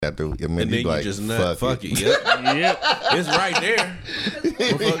after. I mean, and then you like, just nut. Fuck it. Yep. It's right there.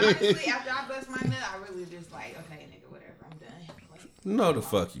 Honestly, after I bust my nut, I really just like, okay, nigga, whatever, I'm done. Like, No, the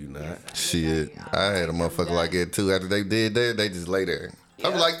fuck you not. Shit, I had a motherfucker like that too. After they did that, they just lay there. I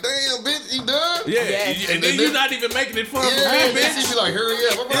was like, damn, bitch, you done? Yeah, Yes. and then you're not even making it fun for Yeah, me, bitch. bitch. She be like, hurry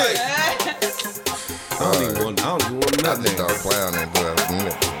up. I'm like, I don't even want I just nothing. start clowning, but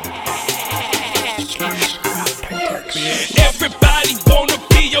Everybody wanna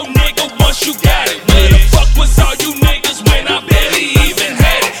be your nigga once you got it. Where the fuck was all you niggas when I barely even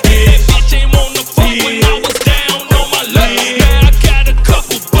had it? Yeah, bitch ain't wanna fuck when I was down on my luck. Now I got a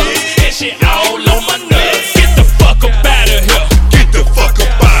couple bucks and shit all on my nuts. Get the fuck up out of here. Get the fuck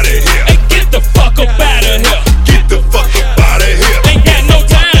up out of here. Hey, get the fuck up out of here. Get the fuck up out of here. Ain't got no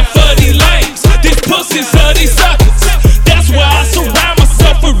time for these lames. These pussies are these suckers. That's why I surround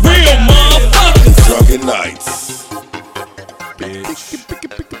myself with real motherfuckers. Drunken nights.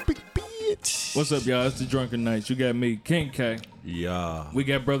 What's up, y'all? It's the Drunken Nights. You got me, King K. Yeah. We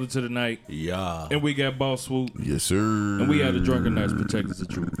got Brother to the Night. Yeah. And we got Boss Swoop. yes, sir. And we are the Drunken Nights, protectors of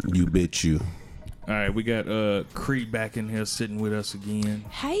truth. You bitch you. All right, we got Cree back in here sitting with us again.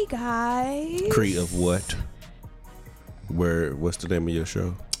 hey guys. Cree of what? What's the name of your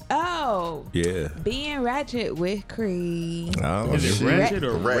show? Oh, Yeah. being ratchet with Cree. Oh, Is it shit. Ratchet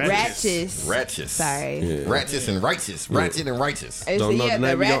or Ratchet? Ratchets. Ratchets. Sorry. Yeah. Ratchets and righteous. Ratchet and righteous. It's Don't know the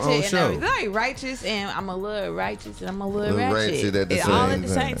name of your own show. Like righteous, and I'm a little righteous, and I'm a little Little ratchet. ratchet at the It's all at same the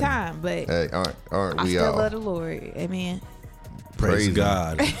same time. time, but Hey, aren't I we still all? love the Lord. Amen. Praise Him.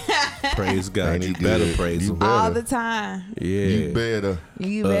 God. Praise God. Ain't he You better good? praise You him. better. All the time. Yeah. You better.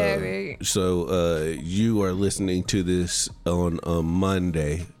 You better. So you are listening to this on a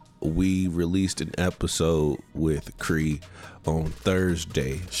Monday. We released an episode with Cree on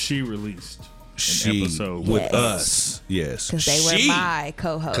Thursday. She released an She episode with Yes. us. Yes. Because they were She. my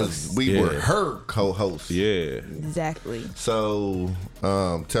Because co-hosts. we Yeah. were her co-hosts. Yeah. Exactly. So,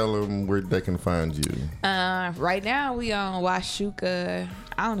 tell them where they can find you. Right now we on Washuka.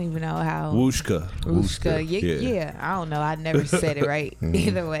 I don't even know how. Wooshka. Wooshka. Yeah. Yeah. I don't know. I never said it right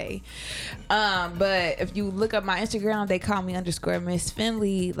either way. But if you look up my Instagram, they call me _Miss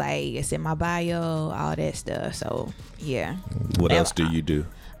Finley. Like it's in my bio, all that stuff. So yeah. What And, else do you do?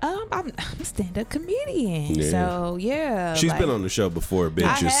 I'm a stand-up comedian. Yeah. So yeah. She's like, been on the show before, I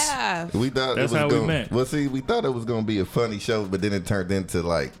bitches. have. We thought That's it was how we gonna, met. Well, see, we thought it was going to be a funny show, but then it turned into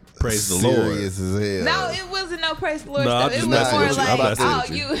like Praise the Lord. serious as hell. No, it wasn't no praise the Lord No, I'm stuff. It just was messing more with you. I'm like, messing oh, with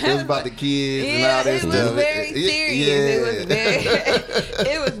you. you. It was about the kids and all Yeah, that it stuff. was very serious. It was very,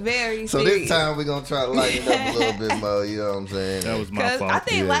 it was very So serious. this time we're going to try to lighten it up a little bit more, you know what I'm saying? That was my Because fault. I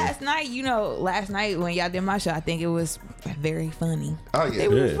think Yeah. last night when y'all did my show, I think it was very funny. Oh, yeah.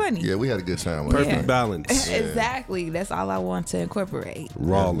 It was Yeah. funny. Yeah, we had a good time with Perfect Yeah. balance. Exactly. That's all I want to incorporate.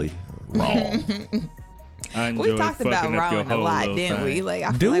 Raleigh. I We enjoyed talked about fucking up your Ron a whole lot, little didn't we? thing. Like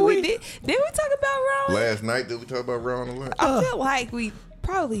I Do feel like we? we did. Did we talk about Ron? Last night, did we talk about Ron a lot? I feel like we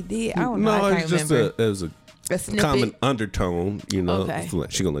probably did. I don't know. No, I can't it's just remember. it was a A snippet. common undertone, you know. Okay.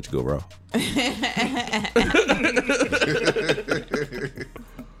 She gonna let you go raw.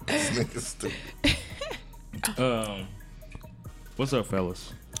 This nigga stupid. What's up,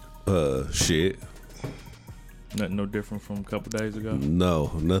 fellas? Shit. Nothing no different from a couple days ago.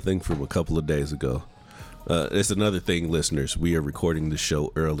 No, nothing from a couple of days ago. It's another thing, listeners. We are recording the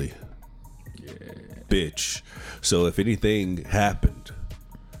show early. Yeah. Bitch. So if anything happened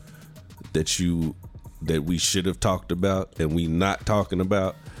that we should have talked about and we not talking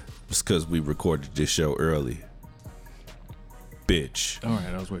about, it's because we recorded this show early. Bitch. All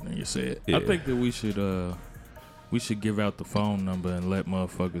right, I was waiting on you to say it. Yeah. I think that we should give out the phone number and let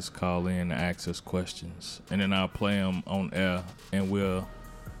motherfuckers call in and ask us questions, and then I'll play them on air and we'll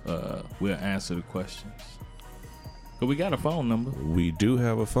answer the questions. But we got a phone number. We do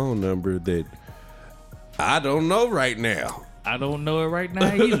have a phone number that I don't know right now. I don't know it right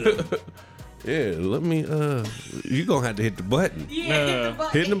now either. Yeah, let me you gonna have to hit the button.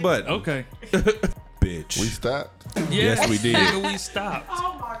 Hitting the button. Okay. Bitch. We stopped. Yes, we did. Nigga, we stopped.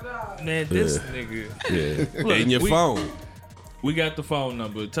 Oh my god. Man, this nigga. Yeah. Look, in your we- phone. We got the phone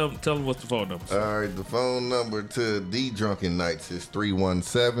number. Tell them what's the phone number. All right, the phone number to the Drunken Nights is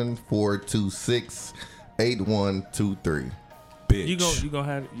 317-426-8123. Bitch. You gonna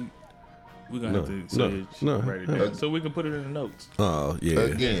have we gonna have to say write it down so we can put it in the notes. Oh, yeah.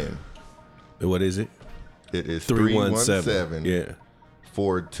 Again, What is it? it is 317. 317 Yeah.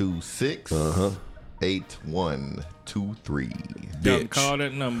 426 8123. Y'all can Bitch. call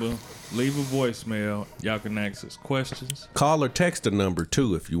that number, leave a voicemail. Y'all can ask us questions. Call or text the number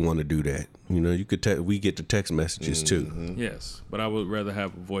too if you want to do that. You know, you could. We get the text messages too. Yes, but I would rather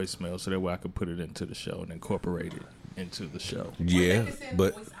have a voicemail so that way I could put it into the show and incorporate it into the show. Yeah,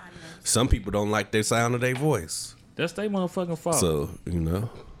 but some people don't like the sound of their voice, That's their motherfucking fault. so you know.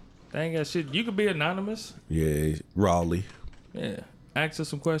 They ain't got shit. You could be anonymous. Yeah, Raleigh. Yeah. Ask us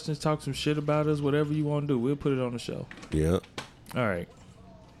some questions, talk some shit about us, whatever you want to do. We'll put it on the show. Yeah. All right.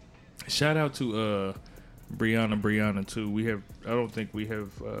 Shout out to Brianna too. I don't think we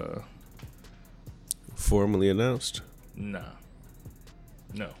have Formally announced. No.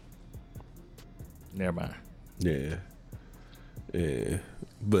 Never mind. Yeah. Yeah.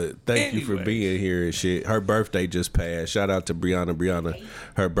 But thank you for Anyways. being here and shit. Her birthday just passed. Shout out to Brianna.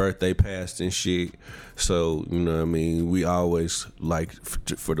 Her birthday passed and shit. So, you know what I mean? We always like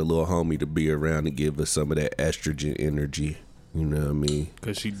for the little homie to be around and give us some of that estrogen energy. You know what I mean?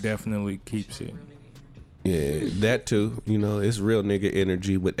 Because she definitely keeps it. Yeah, that too. You know, it's real nigga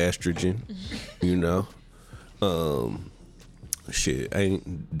energy with estrogen. You know? Shit,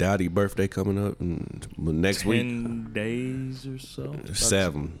 ain't Dowdy birthday coming up next 10 week? days or so?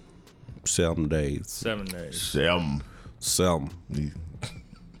 7 days. 7 days. Sam. Some.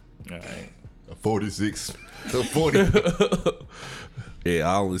 All right. 46. 40. Yeah,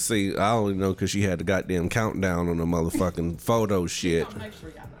 I only know because she had the goddamn countdown on the motherfucking photo shit.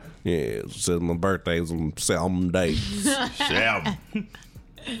 Yeah, so my birthday was on 7 days. Sam.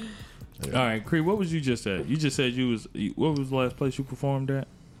 All right, Cree, what was you just at? You just said what was the last place you performed at?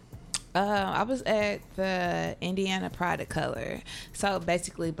 I was at the Indiana Pride of Color, so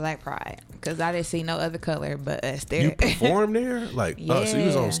basically Black Pride, because I didn't see no other color but us there. You performed there? Like, oh, so you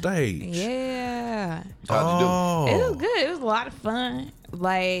was on Yeah. stage. Yeah, Oh. it was good. It was a lot of fun.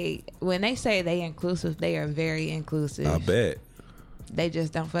 Like when they say they inclusive, they are very inclusive. I bet. They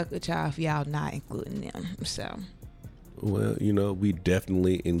just don't fuck with y'all if y'all not including them. So, Well, you know, we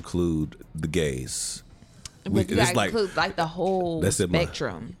definitely include the gays. but you it's gotta like- include like the whole That's in my-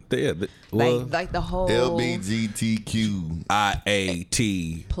 spectrum, Yeah, well, like the whole LBGTQ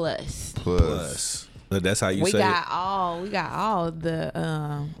IAT plus. plus. That's how you We say got all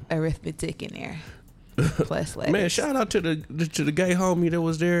the arithmetic in there. Plus it. letters. Man, shout out to the gay homie that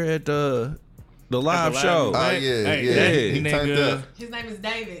was there at the live show. Oh, yeah, Hey, yeah. that He turned nigga- up. His name is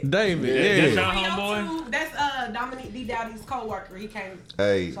David. David, That's yeah. y'all homeboy? That's Dominique D. Dowdy's co-worker. He came.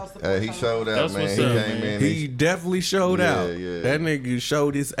 Hey, he showed out, That's man. what's He up, came man. in. He definitely showed Yeah, out. yeah. That nigga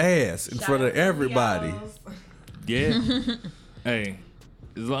showed his ass in front of everybody. Yeah. Hey,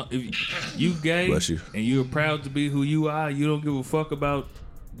 as long if you gay Bless you. and you're proud to be who you are, you don't give a fuck about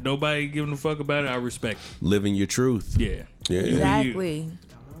nobody giving a fuck about it. I respect Living your truth. it. Yeah. Yeah. Exactly.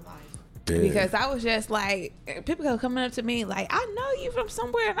 Yeah. Because I was just like, people go coming up to me like, I know you from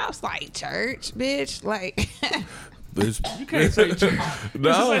somewhere, and I was like, church, bitch, like. It's- You can't say church.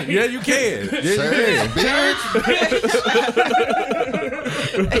 no, yeah, you can. Yeah, you can. Bitch.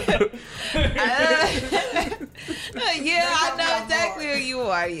 Yeah, I know exactly who you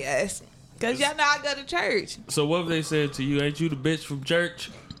are. Yes, because y'all know I go to church. So what if they said to you, ain't you the bitch from church?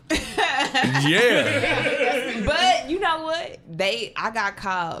 Yeah. But you know what? I got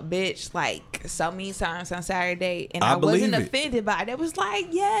called bitch like so many times on Saturday, and I I wasn't believe it. offended by it. It was like,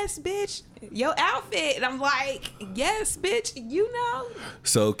 yes, bitch, your outfit, and I'm like, yes, bitch, you know,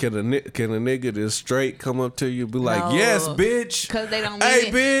 So can a nigga that's straight come up to you and be like, No. yes, bitch? because they don't.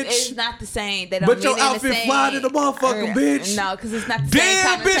 Hey, mean it. bitch. It's not the same. They don't. But mean your it in the outfit same- fly to the motherfucker, bitch. No, because it's not the same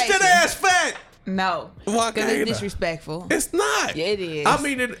Damn, bitch, connotation. that ass fat. No, Why because can't it's I? disrespectful. It's not. Yeah, it is. I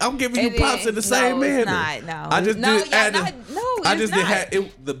mean, I'm giving you It props is. in the same No, manner. it's not. No. I just No, did. y'all add not- the- no, I it's just did.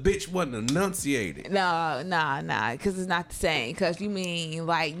 not. The bitch wasn't enunciated. No, nah, because it's not the same. Because you mean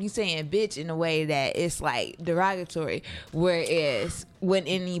like you saying bitch in a way that it's like derogatory, whereas when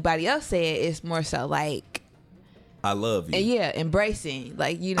anybody else say it, it's more so like I love you. yeah, embracing,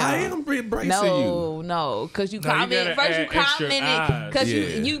 like you know. I am embracing no, because you No, you comment gotta first. You add extra commented eyes. because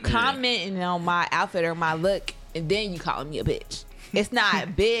Yeah. you commenting on my outfit or my look, and then you calling me a bitch. It's not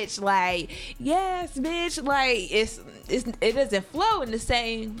bitch like yes, bitch like it doesn't flow in the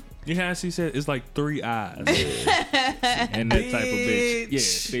same. You know how she said it's like 3 eyes. And that type of bitch. Yeah,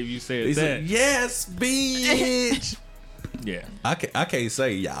 Bitch. if you said He that. said, yes, bitch. Yeah. I can't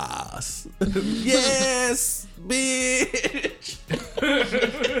say yes. Yes, bitch.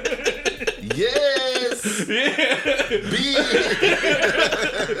 Yes. Bitch.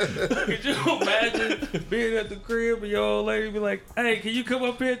 Could you imagine being at the crib and your old lady be like, hey, can you come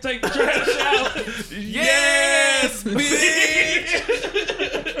up here and take the trash out? Yes, bitch.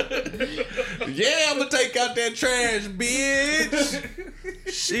 Yeah, I'm gonna take out that trash,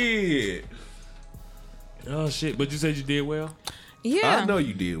 bitch. Shit. Oh shit! But you said you did well. Yeah. I know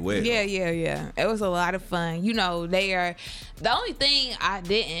you did well. Yeah. It was a lot of fun. You know, they are. The only thing I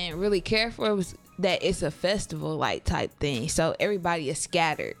didn't really care for was that it's a festival like type thing. So everybody is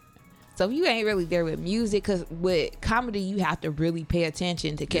scattered. So if you ain't really there with music, because with comedy you have to really pay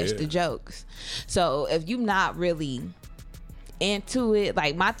attention to catch the jokes. So if you not really into it,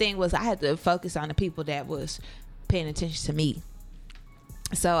 like my thing was I had to focus on the people that was paying attention to me.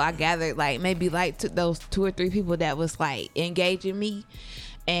 So I gathered like maybe like those 2 or 3 people that was like engaging me,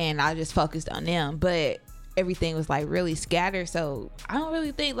 and I just focused on them. But everything was like really scattered, so I don't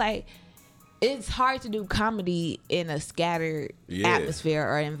really think like it's hard to do comedy in a scattered atmosphere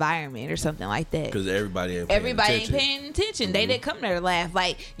or environment or something like that. Because everybody ain't paying attention. They didn't come there to laugh.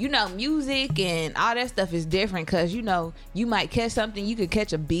 Like, you know, music and all that stuff is different because, you know, you might catch something. You could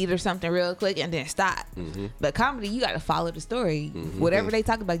catch a beat or something real quick and then stop. But comedy, you got to follow the story. Whatever they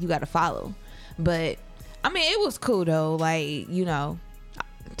talk about, you got to follow. But, I mean, it was cool, though. Like, you know, I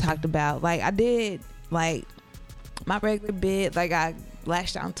talked about, like, I did, like, my regular bit. Like, I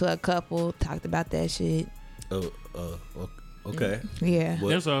latched onto a couple, talked about that shit. Okay. Yeah.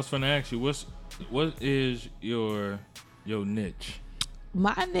 That's what I was finna ask you. What is your niche?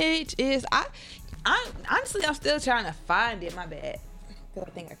 My niche is I honestly I'm still trying to find it. My bad. I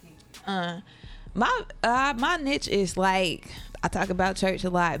think I can. My niche is like I talk about church a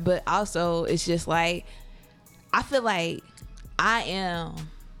lot, but also it's just like I feel like I am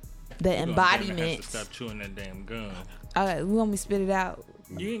the embodiment. Stop chewing that damn gum. You want me to spit it out?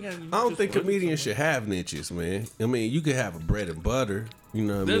 You ain't gotta, I don't think comedians should have niches, man. I mean, you could have a bread and butter, you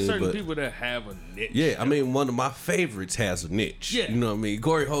know what I mean? There's certain people that have a niche. Yeah, I mean, one of my favorites has a niche. Yeah. You know what I mean?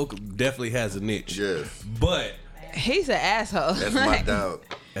 Corey Holcomb definitely has a niche. Yes. But He's an asshole. That's my dog.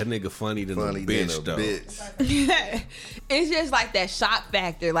 that nigga funny than Funny a bitch, than a though. bitch. It's just like that shock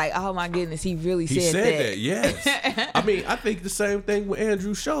factor. Like, oh my goodness, he really He said that. yes. I mean, I think the same thing with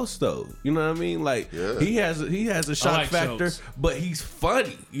Andrew Schultz, though. You know what I mean? Like, Yeah. he has a shock like factor, Schultz. but he's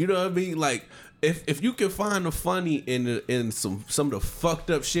funny. You know what I mean? Like, if you can find the funny in some of the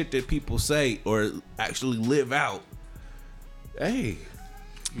fucked up shit that people say or actually live out, hey,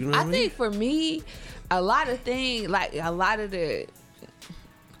 you know what I mean? think for me, a lot of things, like a lot of the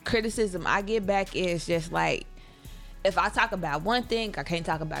criticism I get back is just like, if I talk about one thing, I can't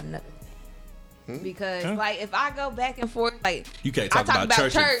talk about another thing. Because like if I go back and forth, like You can't I talk about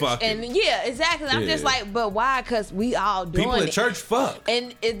church and fucking. and yeah, exactly. I'm just Yeah. like, but why? Because we all doing People in it. church fuck.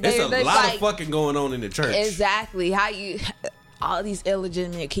 And There's a there's lot like, of fucking going on in the church. exactly how you all these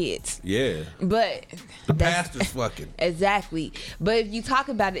illegitimate kids. Yeah. But The that's- pastor's fucking. Exactly. But if you talk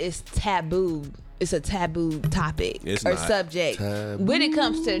about it, it's taboo. It's a taboo topic It's or not. subject. Taboo. When it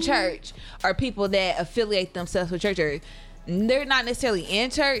comes to church or people that affiliate themselves with church, or they're not necessarily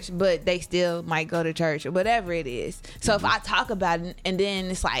in church, but they still might go to church or whatever it is. So if I talk about it, and then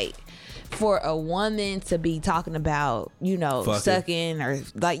it's like for a woman to be talking about, you know, Fucking. sucking or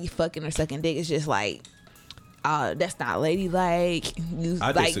like you fucking or sucking dick, it's just like, that's not ladylike. You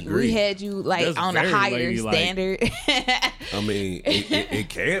I like disagree. we had you like That's on a very higher ladylike. standard. I mean, it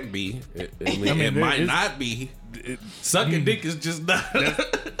can't be. I mean, it there might is- not be. Sucking dick is just not.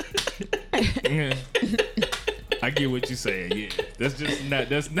 Yeah. I get what you're saying. Yeah,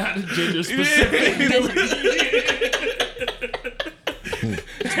 that's not a gender specific.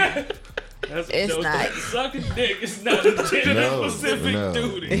 That's a It's joke. not. Sucking dick is not a gender No, specific no,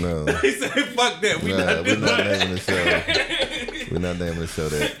 duty. no. He said, "Fuck that. We Nah, not we're doing not that." naming the show. We're not naming the show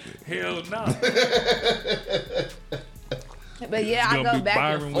that. Hell no. But yeah, I Gonna go be back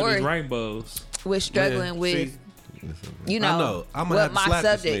Byron and with his forth rainbows. with struggling Yeah, with, see, you I know, know. I'm gonna what have to my slap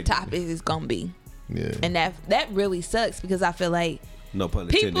this subject nigga. topic is gonna be, Yeah. and that really sucks because I feel like No pun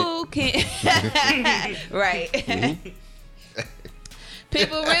intended. people can, right? Mm-hmm.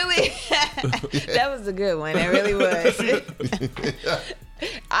 People really, that was a good one. It really was.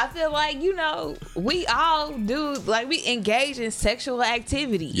 I feel like, you know, we all do, like, we engage in sexual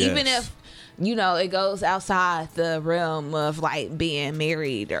activity, even Yes. if, you know, it goes outside the realm of like being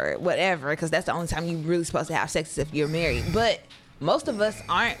married or whatever, because that's the only time you really supposed to have sex is if you're married. But most of us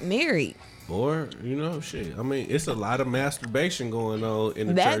aren't married. Or, you know, shit. I mean, it's a lot of masturbation going on in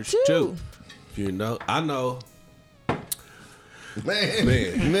the That church, too. too. You know, I know. Man,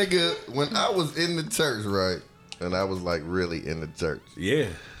 Man. nigga, when I was in the church, right, and I was like really in the church, Yeah.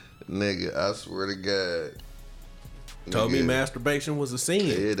 nigga, I swear to God. Told me nigga, masturbation was a sin.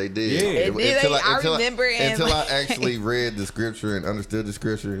 Yeah, they did. Yeah. It did. I remember in, until I like- actually read the scripture and understood the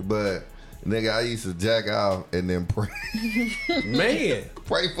scripture. But Nigga, I used to jack off and then pray, Man.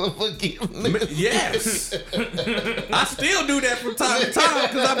 pray for forgiveness. Yes. I still do that from time to time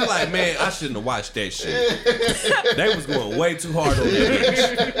because I be like, man, I shouldn't have watched that shit. They was going way too hard on that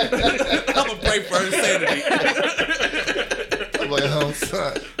bitch. I'm going to pray for her sanity. I'm like, I'm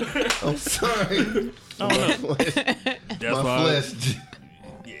sorry. I'm sorry. That's My why. flesh.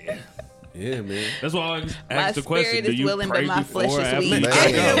 Yeah, man. That's why I always My ask the question: spirit Do is you willing, pray but my before flesh or is after? weak.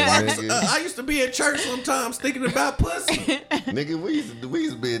 Nigga. I used to be in church sometimes thinking about pussy. Nigga, we used to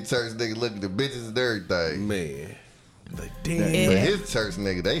be in church, nigga, looking at the bitches and everything. Man. The But damn. his church,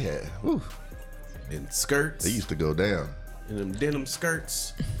 nigga, they had. Whew, And skirts. they used to go down. And them denim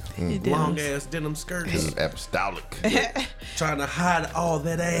skirts. Denim. Long ass denim skirts. Apostolic. Trying to hide all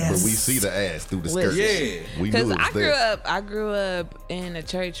that But ass. we see the ass through the Listen. skirt. Yeah. We knew it Because was there. I grew up in a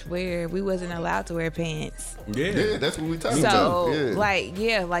church where we wasn't allowed to wear pants. Yeah, that's what we talking So about.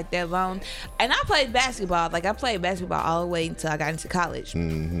 Yeah. like that long. And I played basketball. Like I played basketball all the way until I got into college.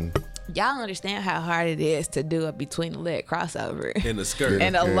 Mm-hmm. Y'all understand how hard it is to do a between the leg crossover. In the skirt.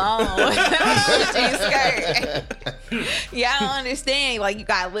 And a long jean skirt. Y'all don't understand. Like you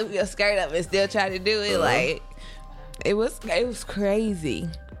gotta lift your skirt up and still try to do it. Like it was crazy.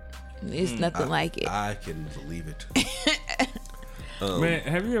 It's nothing like it. I can believe it. Man,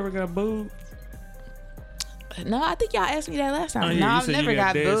 have you ever got booed? No, I think y'all asked me that last time. Oh, yeah, No, you I've said you never got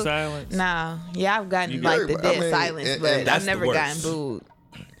got dead booed. silence? No, yeah, I've gotten You like the got- dead I mean, silence, and but that's I've the never gotten worst. booed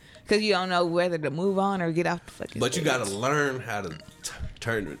because you don't know whether to move on or get off the fucking. But you stage. got to learn how to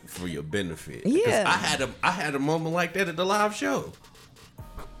turn it for your benefit. 'Cause Yeah. I had a moment like that at the live show,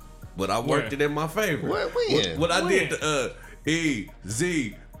 but I worked Where? it in my favor. When? What I did the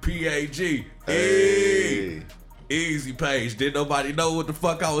EZPAG. Easy page. Didn't nobody know what the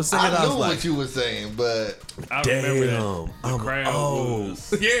fuck I was saying. I I knew was like, what you were saying, but I remember that. damn, The crowd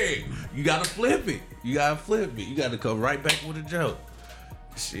was. Yeah, you gotta flip it. You gotta come right back with a joke.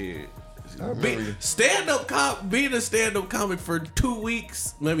 Shit. remember. Being a stand-up comic for 2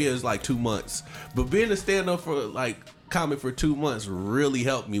 weeks, maybe it was like 2 months, but being a stand-up for like comic for 2 months really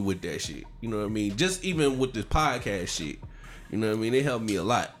helped me with that shit. You know what I mean? Just even with this podcast shit, you know what I mean? It helped me a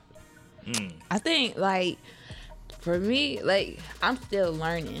lot. I think like for me, like I'm still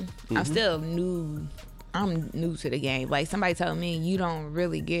learning. I'm still new. I'm new to the game. Like somebody told me you don't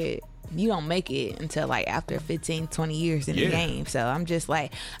make it until like after 15, 20 years in the game. So I'm just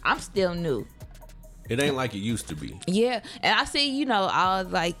like, I'm still new. It ain't like it used to be. Yeah. And I see, all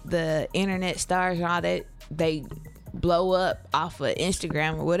like the internet stars and all that, they blow up off of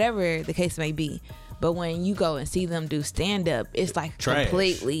Instagram or whatever the case may be. But when you go and see them do stand up, it's like Trash.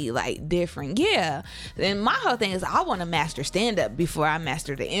 completely like different. Yeah. And my whole thing is I want to master stand up before I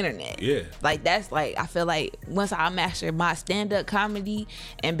master the internet. Yeah. Like that's like, I feel like once I master my stand up comedy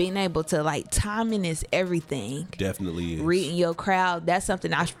and being able to like timing is everything. Definitely is. Reading your crowd, that's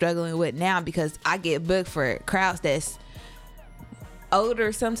something I'm struggling with now because I get booked for crowds that's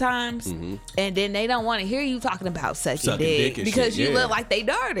older sometimes, and then they don't want to hear you talking about sucking dick and because shit, you yeah. look like they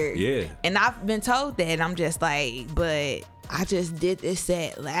daughter. Yeah. And I've been told that, and I'm just like, but I just did this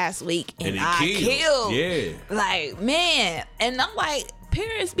set last week and it I killed. Yeah. Like, man. And I'm like,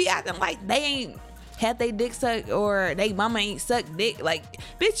 parents be acting like they ain't had they dick sucked or they mama ain't sucked dick. Like,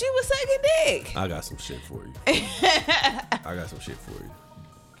 bitch, you was sucking dick. I got some shit for you.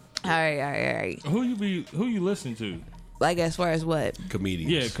 All right. Who you listen to? Like, as far as what?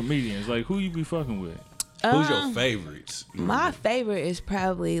 Comedians. Yeah, comedians. Like who you be fucking with? Who's your favorites? My favorite is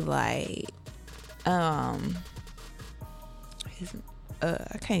probably like, I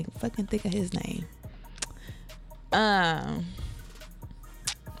can't fucking think of his name.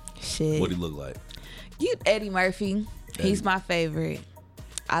 Shit. What he look like? Eddie Murphy. He's my favorite.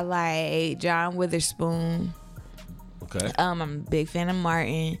 I like John Witherspoon. Okay. I'm a big fan of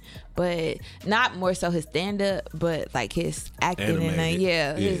Martin, but not more so his stand up, but like his acting Animated.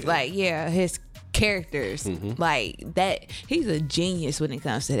 his characters. Like that, he's a genius when it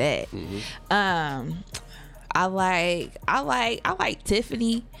comes to that. I like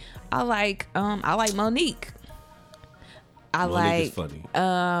Tiffany. I like Monique. Monique is funny.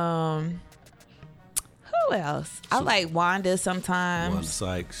 Who else? I like Wanda sometimes. Wanda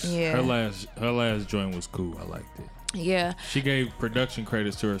Sykes. Yeah. Her last joint was cool. I liked it. Yeah. She gave production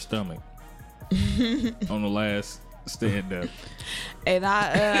credits to her stomach on the last stand up. And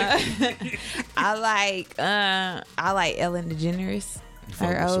I like Ellen DeGeneres, her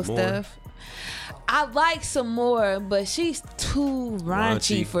with old some more? stuff. I like some more, but she's too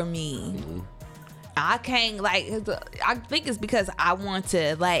raunchy Raunchy. for me. I can't I think it's because I want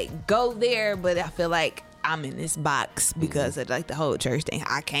to like go there, but I feel like I'm in this box because of like the whole church thing.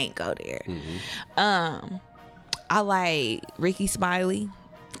 I can't go there. I like Ricky Smiley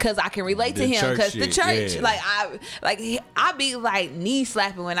because I can relate to The him church because the shit, church, yeah. I be like knee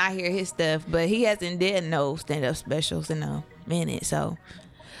slapping when I hear his stuff, but he hasn't did no stand up specials in a minute. So,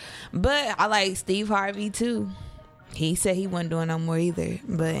 but I like Steve Harvey too. He said he wasn't doing no more either,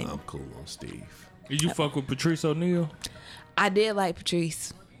 but I'm cool on Steve. Did you fuck with Patrice O'Neal? I did like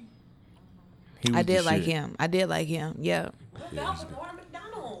Patrice. He was I the did like shit. him. I did like him. Yeah. What about Norm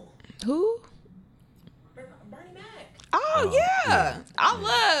McDonald? Who? Bernie Mac. Oh yeah. I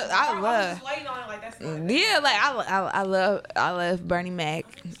I was love. just waiting on it like that's not. Yeah, like I love Bernie Mac.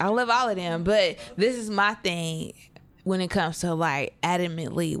 I love all of them, but this is my thing when it comes to like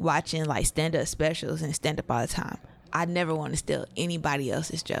adamantly watching like stand up specials and stand up all the time. I never want to steal anybody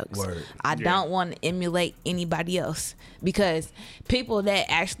else's jokes. Word. I don't want to emulate anybody else because people that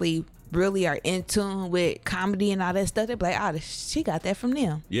actually really are in tune with comedy and all that stuff, they be like, oh, she got that from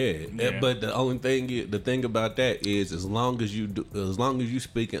them. Yeah, but the thing about that is, as long as you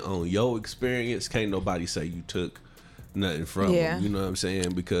speaking on your experience, can't nobody say you took nothing from Yeah. them. You know what I'm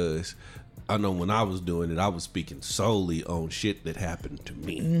saying? Because I know when I was doing it, I was speaking solely on shit that happened to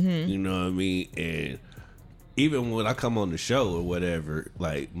me. You know what I mean? And even when I come on the show or whatever,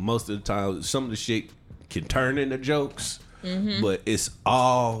 like most of the time, some of the shit can turn into jokes, but it's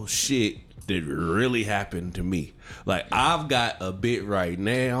all shit that really happened to me. Like I've got a bit right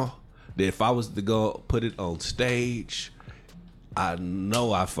now that if I was to go put it on stage, I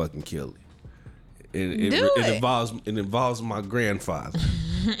know I fucking kill it. It involves my grandfather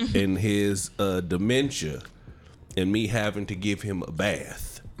and his dementia and me having to give him a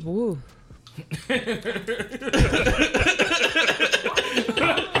bath. Woo.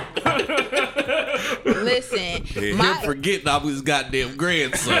 Listen, And him forgetting I was his goddamn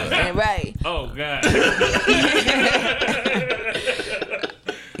grandson. right. Oh God.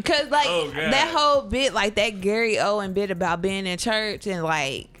 Cause like Oh, God. that whole bit, like that Gary Owen bit about being in church and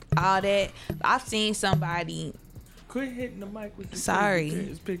like all that. I've seen somebody. Quit hitting the mic with your Sorry.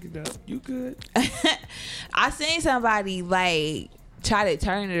 It's picking up. You good? I seen somebody like try to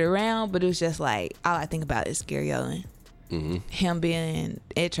turn it around, but it was just like all I think about is Gary Owen. Him being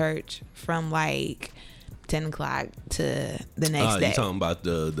at church from like 10 o'clock to the next day. You talking about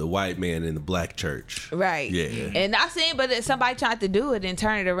the white man in the black church. Right. Yeah. And I seen, but if somebody tried to do it and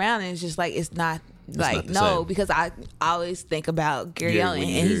turn it around, and it's just like, it's not like, not the no, same. because I always think about Gary Yeah, Owen, when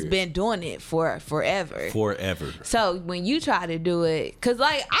you and hear he's it. been doing it for forever. So when you try to do it, because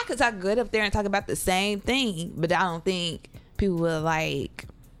like I could talk good up there and talk about the same thing, but I don't think people will like,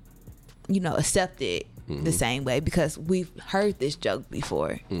 accept it the same way, because we've heard this joke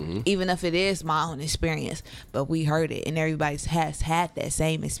before, even if it is my own experience, but we heard it and everybody has had that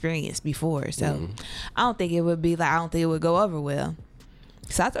same experience before. So I don't think it would go over well.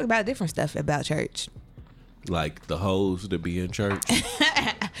 So I talk about different stuff about church. Like the hoes that be in church.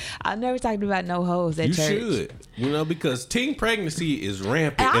 I never talked about no hoes at You church. should. Because teen pregnancy is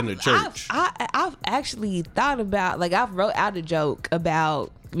rampant in the church. I've actually thought about, like, I've wrote out a joke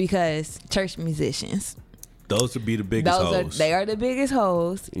about, because church musicians, Those would be the biggest hoes. they are the biggest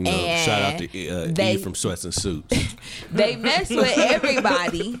hoes. And shout out to E from Sweats and Suits. they mess with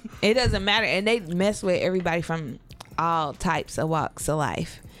everybody. It doesn't matter, and they mess with everybody from all types of walks of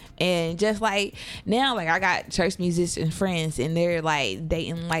life. And just like now, like I got church musician friends, and they're like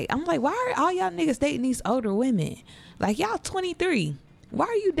dating. Like I'm like, why are all y'all niggas dating these older women? Like y'all 23. Why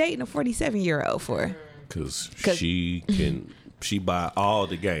are you dating a 47-year-old for? Because she buy all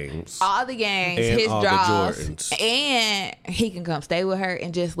the games. All the games, And his all the draws, Jordans. and he can come stay with her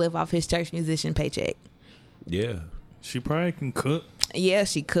and just live off his church musician paycheck. Yeah. She probably can cook. Yeah,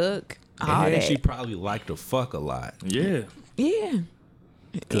 she cook. All And that. she probably like to fuck a lot. Yeah. Yeah.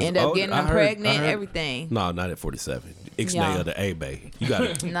 End up getting them pregnant, everything. No, not at 47. Ixnay Yeah. of the A-Bay. You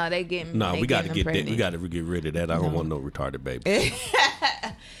got to. No, they getting. No, they we got to getting get them that. We got to get rid of that. I don't want no retarded baby.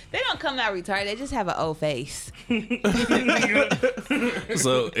 They don't come out retarded. They just have an old face.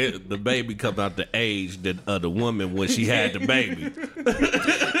 So the baby come out the age that the woman when she had the baby.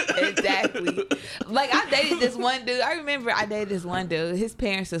 Exactly. Like I dated this one dude. I remember I dated this one dude. His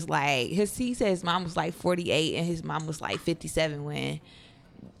parents was like, he said his mom was like 48 and his mom was like 57 when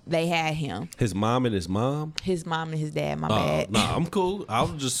they had him. His mom and his mom. His mom and his dad. My bad. Nah, I'm cool. I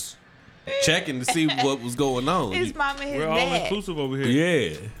was just checking to see what was going on. His mom and his We're all dad. inclusive over here.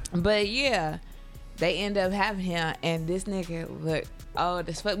 Yeah. But yeah, they end up having him, and this nigga looked old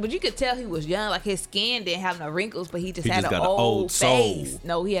as fuck. But you could tell he was young. Like his skin didn't have no wrinkles, but he just had an got old face. soul.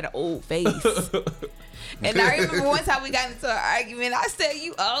 No, he had an old face. And I remember one time we got into an argument. I said,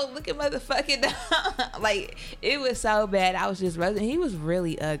 "You old looking motherfucking dumb." Like it was so bad. I was just roasting. He was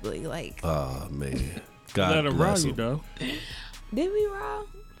really ugly. Like, Oh man, Let God him bless rob you him. though. did we wrong?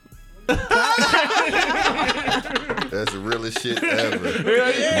 That's the realest shit ever.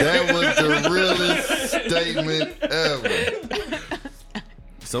 That was the realest statement ever.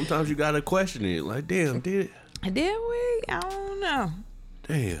 Sometimes you gotta question it. Like, damn, did it? Did we? I don't know.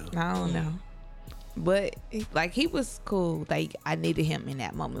 Damn. I don't know. But like he was cool. Like I needed him in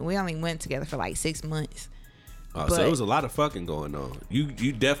that moment. We only went together for like 6 months. So But- there was a lot of fucking going on. You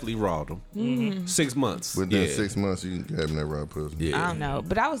definitely rawed him. Mm-hmm. 6 months. Within yeah. 6 months, you can have that raw pussy. Yeah. I don't know.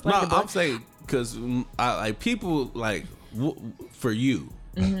 But I was No, like, I'm saying because like people like for you,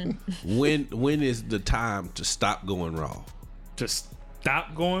 Mm-hmm. when is the time to stop going raw? Just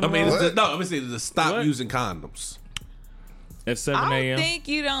stop going. I mean, raw it's I'm saying to stop What? using condoms. at 7 I don't a.m. think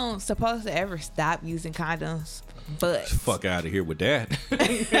you don't supposed to ever stop using condoms. But Fuck out of here with that.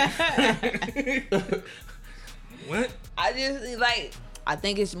 What? I just like I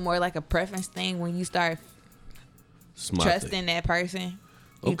think it's more like a preference thing when you start Smart trusting thing. that person.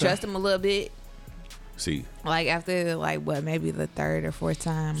 You Okay. trust them a little bit. See, Like after like what maybe the third or fourth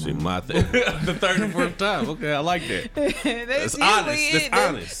time. see my thing. The third and fourth time. Okay, I like that. that's honest. usually That's it.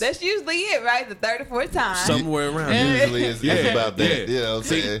 honest. That's usually it, right? The third or fourth time. Somewhere around. Usually it's about that. Yeah. You know what I'm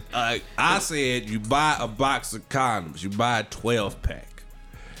See, saying? I said you buy a box of condoms, you buy a 12 pack,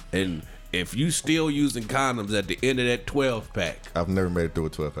 and if you still using condoms at the end of that 12 pack, I've never made it through a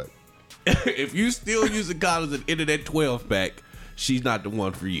 12 pack. if you still using condoms at the end of that 12 pack, she's not the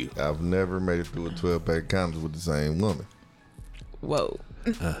one for you. I've never made it through a 12 pack condoms with the same woman. Whoa.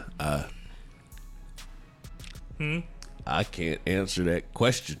 I can't answer that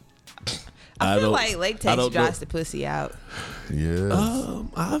question. I feel don't- like I latex don't know. dries the pussy out. Yeah.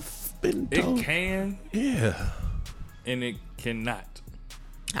 I've been It told. can Yeah. and it cannot.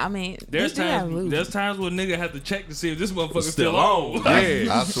 I mean, There's they do have times. lube. There's times when nigga have to check to see if this motherfucker's Still still on. on.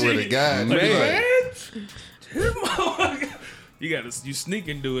 Yeah. I swear to God. Man. This motherfucker- you sneak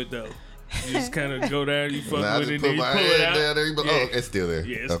and do it though. You just kind of go down, you fuck Nah, I with just it, put then you my pull it hand out. down there. You be, Yeah. Oh, it's still there.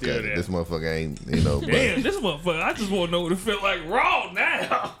 Yeah, it's okay, still there. this motherfucker ain't, but Damn, this motherfucker! I just want to know what it felt like raw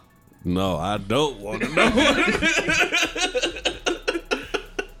now. No, I don't want to know.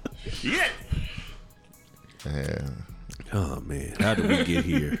 Yeah. yeah. Oh man, how did we get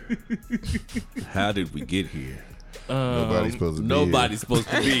here? How did we get here? Nobody's supposed to be Nobody's supposed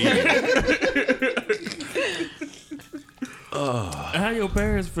to be here. How your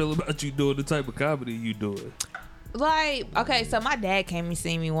parents feel about you doing the type of comedy you doing? Like, okay, so my dad came and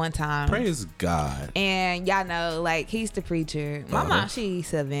see me one time. Praise God. And y'all know, like, he's the preacher. My mom,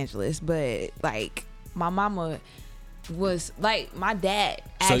 she's an evangelist, but like my mama was like my dad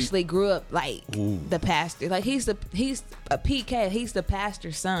So actually grew up like the pastor. Like he's a PK, he's the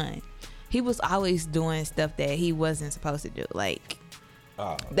pastor's son. He was always doing stuff that he wasn't supposed to do. Like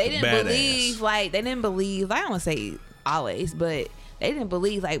they didn't badass. believe, I don't want to say always, but they didn't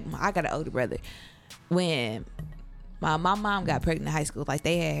believe, like, I got an older brother. When my mom got pregnant in high school, like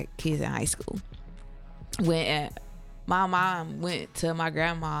they had kids in high school. When my mom went to my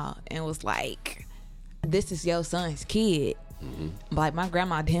grandma and was like, this is your son's kid. Like my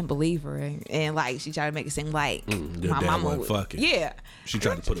grandma didn't believe her, and like she tried to make it seem like your my dad mama wasn't fucking. Yeah, She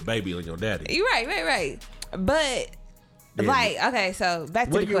tried to put a baby on your daddy. you're right. But Yeah. like, okay, so back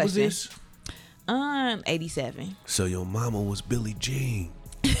to What the year was question. this? 87. So your mama was Billie Jean.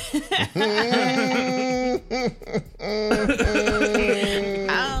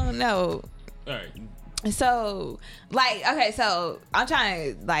 I don't know. All right. So, like, okay, so I'm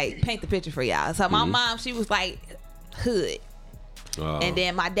trying to like paint the picture for y'all. So my mom, she was like hood, and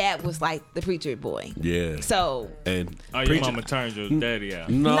then my dad was like the preacher boy. Yeah. So And Oh, your preacher- mama turned your daddy out.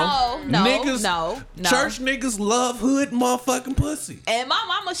 No, No, niggas, no. Church niggas love hood motherfucking pussy. And my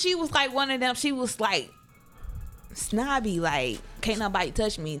mama, she was like one of them. She was like snobby, like can't nobody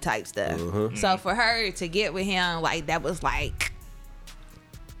touch me type stuff. So for her to get with him, like that was like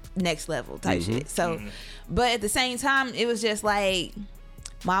next level type shit. So, but at the same time, it was just like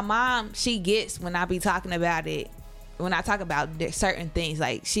my mom. She gets when I be talking about it. When I talk about certain things,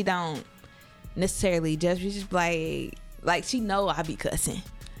 like she don't necessarily judge me. She's like she know I be cussing.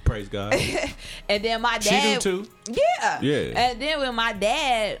 Praise God. And then my She dad, do too. Yeah. Yeah. And then when my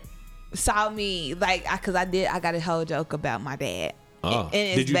dad saw me, like, I got a whole joke about my dad. Oh. And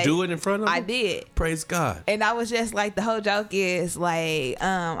it's Did you do it in front of him? I did. Praise God. And I was just like, the whole joke is like,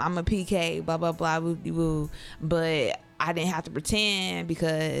 I'm a PK, blah blah blah, woo woo. But I didn't have to pretend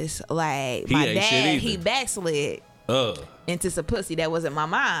because like He my ain't shit dad, either. he backslid into some pussy that wasn't my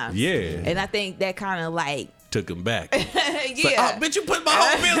mom's. Yeah. And I think that kind of like Took him back. yeah. Like, oh, bitch, you put my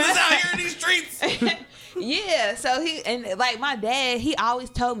whole business out here in these streets. Yeah, so like my dad, he always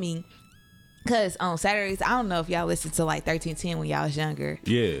told me, cause on Saturdays, I don't know if y'all listened to like 1310 when y'all was younger.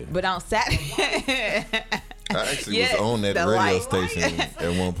 Yeah. But on Saturday, I actually Yeah, was on that the radio light. station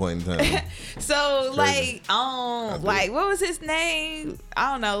at one point in time. so Crazy. like what was his name?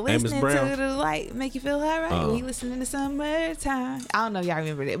 I don't know. Amos Listening Brown? to the light make you feel all right. Oh. We listening to summertime. I don't know if y'all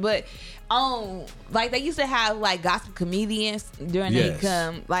remember that, but like they used to have like gospel comedians during Yes.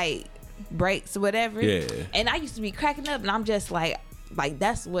 the like breaks or whatever. Yeah. And I used to be cracking up, and I'm just like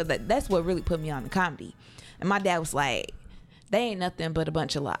that's what really put me on the comedy. And my dad was like, they ain't nothing but a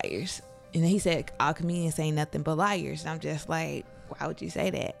bunch of liars. And he said, all comedians ain't nothing but liars. And I'm just like, why would you say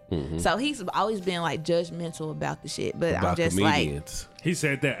that? Mm-hmm. So he's always been like judgmental about the shit. But I'm About just comedians. He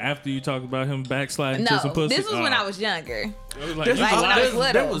said that after you talked about him backsliding to some like, pussy. no, this was when I was younger. I was like, There's- Like, when I was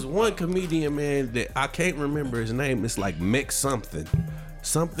little. there was one comedian, man, that I can't remember his name. It's like Mick something.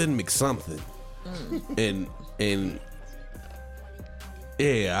 Something McSomething. And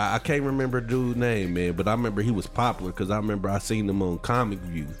yeah, I can't remember the dude's name, man, but I remember he was popular because I remember I seen him on Comic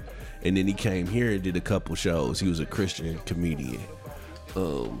View, and then he came here and did a couple shows. He was a Christian comedian.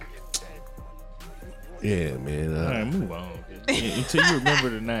 Yeah, man. all right, move on until you remember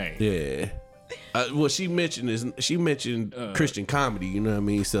the name. Yeah. Well, she mentioned Christian comedy, you know what I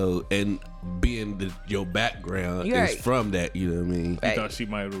mean? So, and being your background You're is right. from that, you know what I mean? I thought she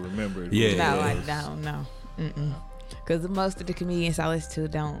might have remembered. Yeah. No, I don't. No. Because most of the comedians I listen to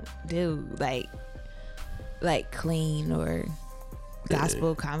don't do like clean or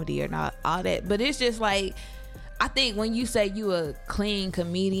gospel comedy or not all that. But it's just like, I think when you say you a clean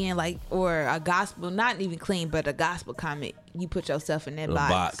comedian, like, or a gospel, not even clean, but a gospel comic, you put yourself in that A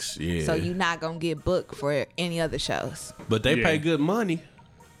box. box, yeah. So you're not gonna get booked for any other shows. But they Yeah. pay good money.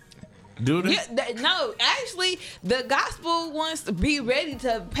 Do they? Yeah, no, actually, the gospel wants to be ready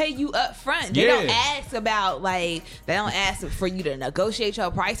to pay you up front. They don't Yeah. ask about they don't ask for you to negotiate your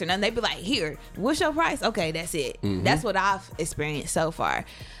price or nothing. They be like, here, what's your price? Okay, that's it. Mm-hmm. That's what I've experienced so far.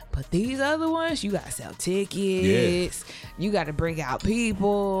 But these other ones, you gotta sell tickets. You gotta bring out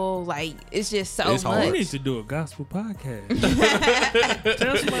people. Like, it's just so It's We hard. much. need to do a gospel podcast.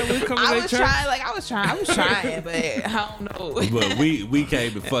 Tell somebody we come to I their was church. trying, but I don't know. But we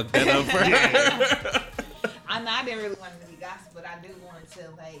came and fucked that up first. I know I didn't really want it to be gospel, but I do want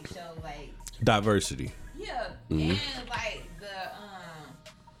to show Diversity. yeah, Mm-hmm. and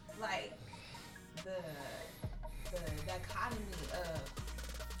the dichotomy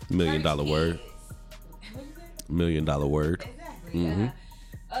of $1 million church word. kids. What you say? $1 million word. Exactly. Mm-hmm.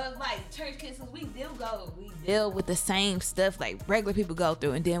 Like church kids, 'cause we deal with the same stuff like regular people go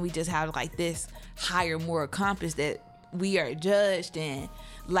through, and then we just have like this higher moral compass that we are judged and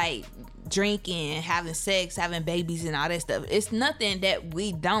like drinking, having sex, having babies, and all that stuff. It's nothing that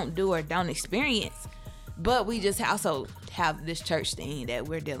we don't do or don't experience, but we just also have this church thing that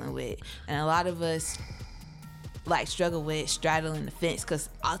we're dealing with, and a lot of us like struggle with straddling the fence, because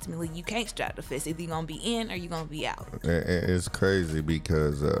ultimately you can't straddle the fence. Either you're gonna be in or you're gonna be out. It's crazy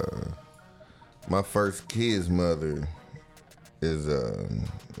because my first kid's mother is a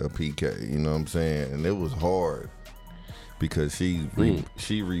PK. You know what I'm saying? And it was hard because she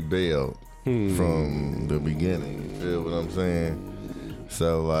rebelled from the beginning. You feel what I'm saying?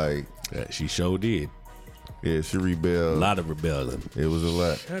 So like, Yeah, she sure did. yeah, she A rebelled. lot of rebellion. It was a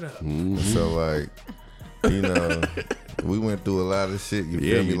lot. Shut up. So like, you know, we went through a lot of shit. You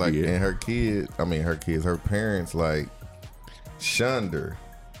Yeah, feel me? you Like, did. and her parents like shunned her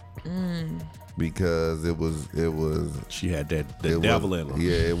because it was She had the it devil was, in her.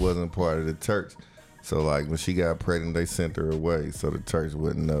 Yeah, it wasn't part of the church. So like when she got pregnant, they sent her away so the church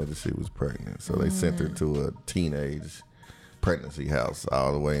wouldn't know that she was pregnant. So they sent her to a teenage pregnancy house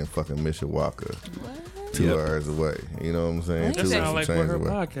all the way in fucking Mishawaka, 2 Yep. hours away. You know what I'm saying? That That 2 sounds hours like and what change her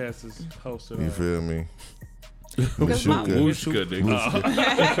away. podcast is hosted You on. feel me? Cause my- Wooshka, nigga.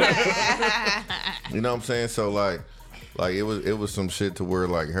 You know what I'm saying? So like it was some shit to where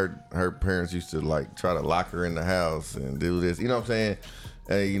like her parents used to like try to lock her in the house and do this. You know what I'm saying?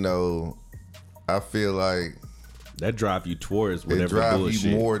 And you know, I feel like That drive you towards it whatever drives bullshit.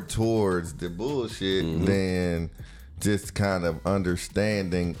 you more towards the bullshit than just kind of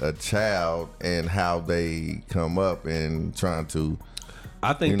understanding a child and how they come up and trying to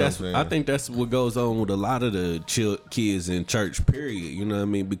I think You know that's what I'm I saying? think that's what goes on with a lot of the kids in church. Period. You know what I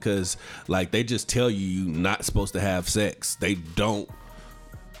mean? Because like they just tell you you're not supposed to have sex. They don't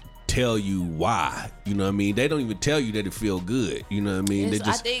tell you why. You know what I mean? They don't even tell you that it feel good. You know what I mean? They I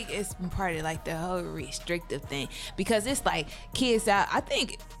just think it's part of like the whole restrictive thing because it's like kids out. I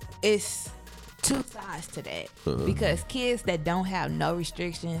think it's two sides to that because kids that don't have no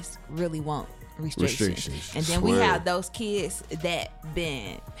restrictions really want restrictions. And then we Swear. have those kids that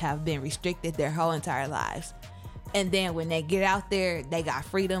have been restricted their whole entire lives. And then when they get out there, they got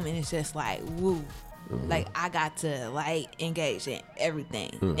freedom and it's just like, woo. Like I got to like engage in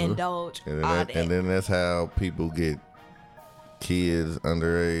everything, indulge, And then, all that, that. and then that's how people get kids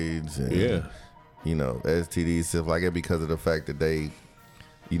underage and you know, STDs, stuff like that because of the fact that they,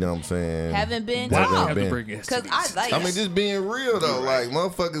 you know what I'm saying? Haven't been Haven't taught. Have to been- bring Because STDs. I like. I mean, just being real though, like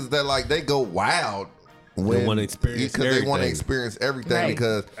motherfuckers that like they go wild when wanna experience because they want to everything. experience everything Right.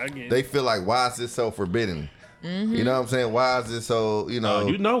 because I get it. they feel like why is this so forbidden? You know what I'm saying? Why is this so? You know,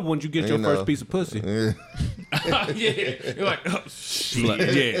 you know when you get your you first know. piece of pussy. yeah, you're like, oh shit. Like,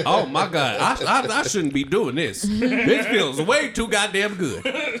 yeah. Oh my God. I shouldn't be doing this. This feels way too goddamn good.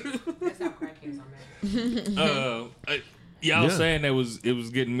 That's how crackheads are mad. Y'all Yeah. saying it was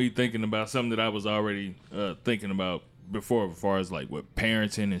getting me thinking about something that I was already thinking about before, as far as like with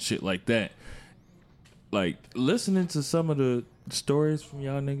parenting and shit like that. Like listening to some of the stories from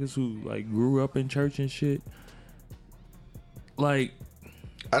y'all niggas who like grew up in church and shit. Like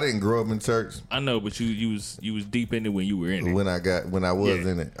I didn't grow up in church. I know, but you was deep in it when you were in it. When I was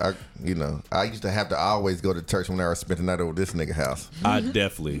Yeah. in it, I used to have to always go to church when I was spending the night over this nigga house. I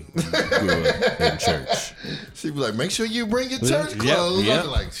definitely grew up in church. She was like, "Make sure you bring your church Yep, clothes." I yep.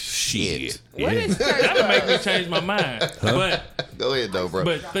 was like, "Shit." What is church? That'll make me change my mind. But Go ahead though,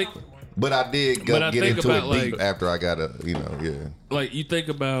 bro. think But I did But I get think into it about, deep like- after I got yeah. like you think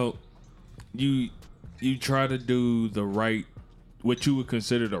about you try to do the right, what you would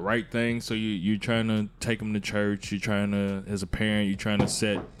consider the right thing. So you're trying to take them to church. You're trying to, as a parent, you're trying to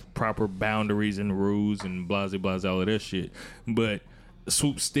set proper boundaries and rules and blah blah blah, all of that shit. But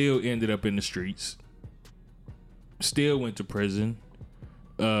Swoop still ended up in the streets. Still went to prison.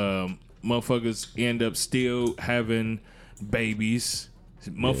 Motherfuckers end up still having babies.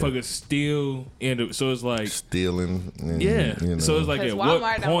 Motherfuckers still end up. So it's like, Stealing. And, yeah. You know. So it's like, Because at what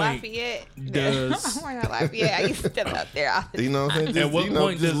Walmart and point Lafayette. does Walmart and Lafayette. I used to get out there. All the You know what I'm saying? at Just, what you know,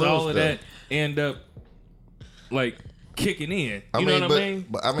 point just does little all of stuff. that end up like kicking in? You know what but, I mean?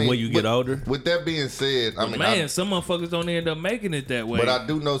 But, I mean, When you get older? With that being said, I mean, Man, some motherfuckers don't end up making it that way. but I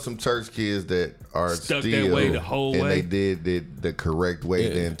do know some church kids that are Stuck still that way the whole and way. they did it the correct way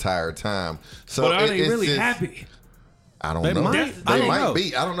the entire time. So but are they it's really just- happy? I don't They know. might. I They don't might know.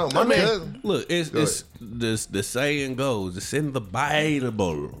 be. I don't know. My I mean, cousin. look, it's Go this the saying goes, it's in the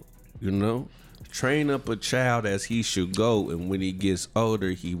Bible, you know. Train up a child as he should go, and when he gets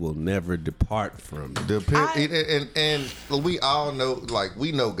older, he will never depart from it. And we all know, like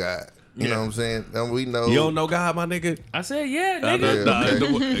we know God. You know what I'm saying? And we know. You don't know God, my nigga? I said, yeah, I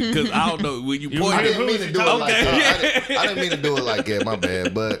nigga. Because I don't know when you You point. I right. didn't mean to do it like Okay. that. I didn't mean to do it like that. My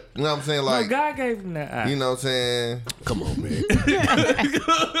bad. But you know what I'm saying? No, Like, God gave him that eye. you know what I'm saying? Come on, man.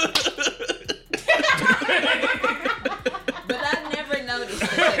 But I never noticed.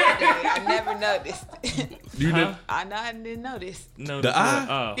 I never noticed. You did? I didn't notice. No, The that's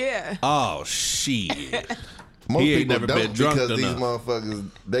eye? what- Yeah. Oh shit! Most He ain't people never don't been drunk because these enough. motherfuckers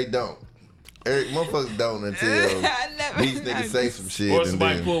they don't. Motherfuckers don't until I never these niggas say some shit Or and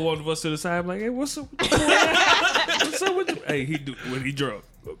somebody then pull one of us to the side, like, hey, what's up? What's up with you? Hey, he do when he drunk.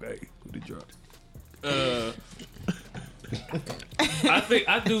 Okay, when he drunk.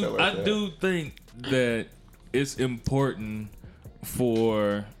 I do think that it's important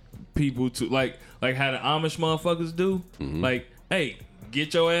for people to like how the Amish motherfuckers do. Like, hey,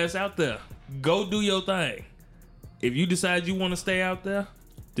 get your ass out there. Go do your thing. If you decide you want to stay out there,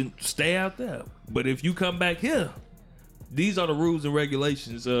 then stay out there. But if you come back here, these are the rules and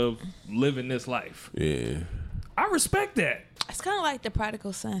regulations of living this life. Yeah. I respect that. It's kind of like the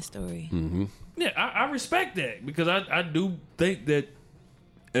prodigal son story. Yeah, I respect that because I do think that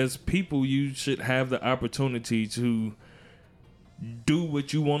as people, you should have the opportunity to do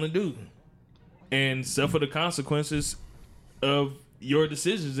what you want to do and suffer the consequences of your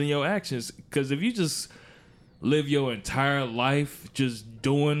decisions and your actions. Because if you just live your entire life just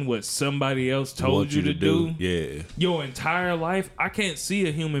doing what somebody else told Want you to do, Yeah. your entire life, I can't see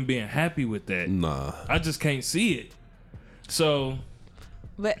a human being happy with that. Nah. I just can't see it. So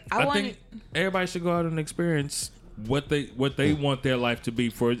But I want think everybody should go out and experience what they want their life to be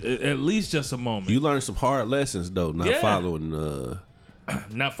for at least just a moment. You learn some hard lessons though, not Yeah. following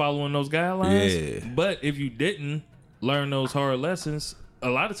not following those guidelines. Yeah. But if you didn't learn those hard lessons, a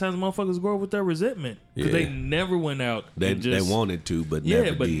lot of times motherfuckers grow up with their resentment because they never went out. They wanted to, but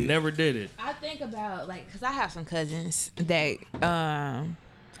never did. Never did it. I think about because I have some cousins that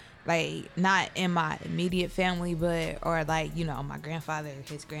like not in my immediate family, but or like my grandfather,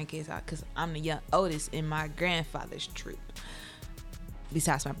 his grandkids, because I'm the oldest in my grandfather's troop,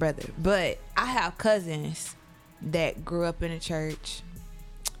 besides my brother. But I have cousins that grew up in the church,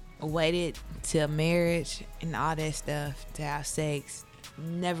 waited till marriage and all that stuff to have sex,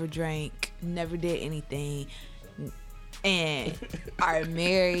 never drank, never did anything, and are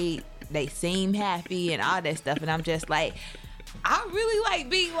married. They seem happy and all that stuff, and I'm just like, I really like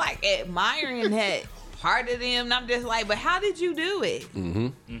being like admiring that part of them. And I'm just like, but how did you do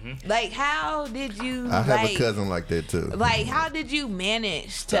it? Like, how did you? I have a cousin like that too. Like, how did you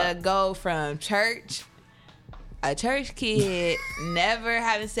manage to go from a church kid, never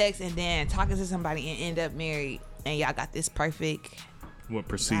having sex, and then talking to somebody and end up married, and y'all got this perfect, What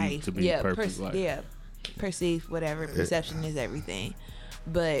perceived life. to be perfect life. Perceived, whatever. Perception is everything.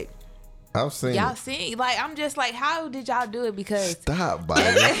 But I've seen y'all it. seen, like, I'm just like, how did y'all do it? Because Stop,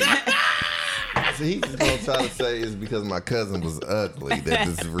 Biden. See, he's just gonna try to say it's because my cousin was ugly.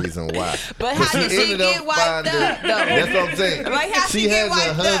 That's the reason why. But how did she get wiped up, though? That's what I'm saying. Like, how she has get a wiped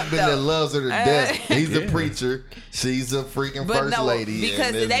up, husband that though? loves her to death. He's a preacher. She's a freaking But first no, lady.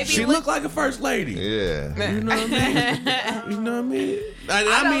 because and they be She looked like a first lady. yeah. You know what I mean? You know what I mean? I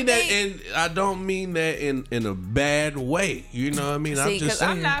don't mean that, think- and I don't mean that in a bad way. You know what I mean? See, I'm just because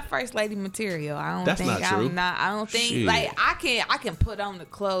saying. I'm not first lady material. I don't That's think not true. I'm not. I don't think Shit. like I can put on the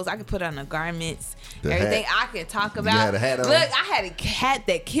clothes. I can put on the garments. The everything hat. I can talk about. had a hat on? Look, I had a hat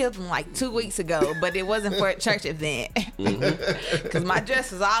that killed him like 2 weeks ago, but it wasn't for a church event because my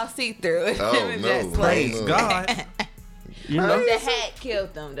dress was all see through. Oh, no. Praise No. God. You know, The hat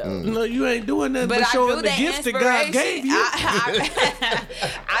killed them though. no, you ain't doing nothing but, But I showing drew the that gifts that inspiration. God gave you.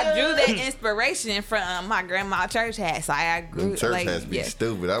 I drew that inspiration from my grandma church hat. So I grew Them church like hats be yeah.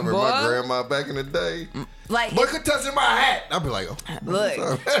 stupid. I remember Boy. my grandma back in the day. Like Boy, quit touching my hat. I'd be like, oh. look,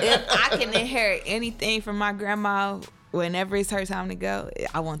 sorry. if I can inherit anything from my grandma, whenever it's her time to go,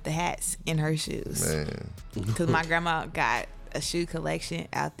 I want the hats in her shoes. Man. Because my grandma got a shoe collection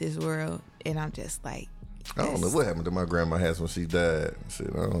out this world, and I'm just like, I don't know what happened to my grandma hats when she died.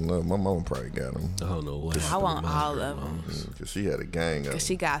 Shit, I don't know. My mom probably got them. I don't know what. I want all of them. Because she had a gang of them.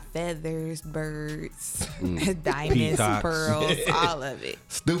 She got feathers, birds, diamonds, Peacocks. pearls, all of it.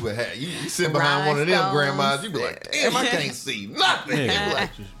 Stupid hat. You sit behind one of them Rhinestones. grandmas, you be like, damn, I can't see nothing. Yeah. You like,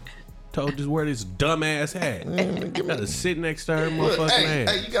 Told just wear this dumbass hat. You gotta sit next to her look, motherfucking hey, ass.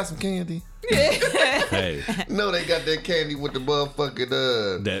 hey, you got some candy? Hey, No, they got that candy with the motherfucking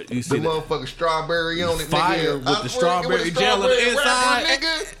that you the see that motherfucking strawberry on it, fire nigga. with I the swear, strawberry with gel on the strawberry inside. wrapper,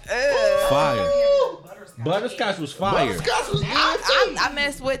 nigga. fire. Woo! Butterscotch was fire. Butterscotch was good too. I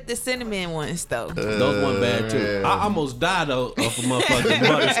messed with the cinnamon ones though. Those one bad too. I almost died off a motherfucking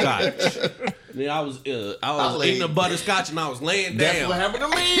butterscotch. Then I was laid- eating the butterscotch and I was laying That's down. what happened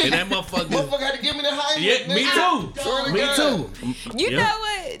to me. And that motherfucker. Motherfucker had to give me the high. Yeah, me too. Swear to Me God. too. You Yeah. know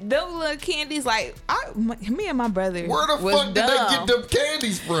what? Those little candies, like me and my brother. Where the was fuck did dumb. they get them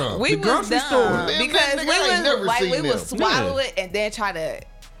candies from? We The was grocery dumb store. Man, because nigga, we I ain't never was like seen we would them. swallow Yeah. it and then try to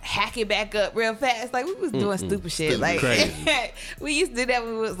hack it back up real fast. Like we was doing stupid shit. Stupid. Like Crazy. we used to do that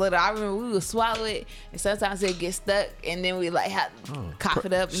when we was little. I remember we would swallow it and sometimes it'd get stuck and then we like had to cough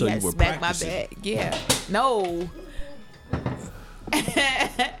it up and So had you to were smack my practicing. back. Yeah. No.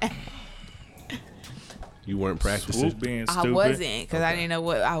 You weren't practicing. Swoop being I stupid. wasn't because I didn't know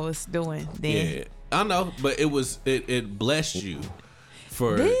what I was doing then. Yeah, I know, but it blessed you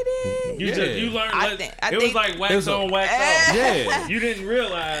for. Did it? You Yeah. just you learned. I like, think- it was like it wax was a- on, wax off. Yeah. You didn't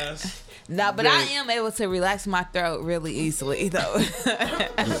realize. No, but I am able to relax my throat really easily though.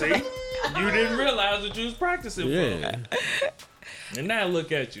 See, you didn't realize that you was practicing. Yeah. And now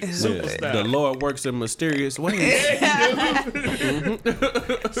look at you, Yeah. superstar. The Lord works in mysterious ways.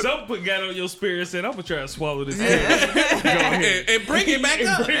 Something got on your spirit and said, "I'm gonna try to swallow this." Go ahead. and bring it back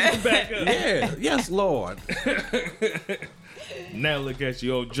up. Bring it back up. Yeah. Yes, Lord. Now look at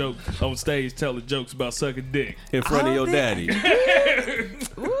you, old joke on stage telling jokes about sucking dick. In front of I your don't daddy.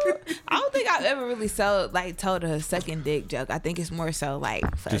 Ooh, I don't think I've ever really told a sucking dick joke. I think it's more so like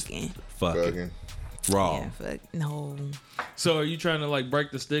fucking. Fucking Fucking. raw. Yeah, fuck. No. So are you trying to like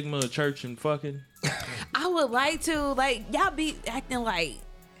break the stigma of church and fucking? I would like to. Like, y'all be acting like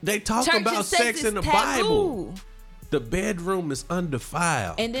They talk church about and sex is in the taboo. Bible. The bedroom is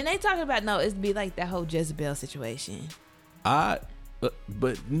undefiled. And then they talking about it'd be like that whole Jezebel situation.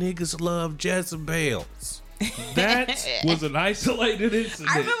 But niggas love Jezebels. That was an isolated incident.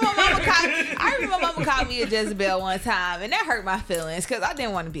 I remember my mama called me a Jezebel one time, and that hurt my feelings because I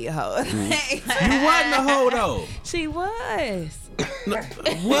didn't want to be a hoe. You wasn't a hoe though. She was.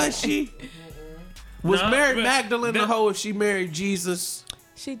 Was she? Was No, Mary but Magdalene a hoe if she married Jesus?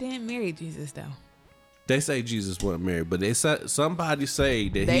 She didn't marry Jesus though. They say Jesus wasn't married, but somebody say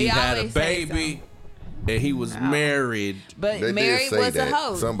that They he had a always say baby and he was married. But They Mary did say was that. a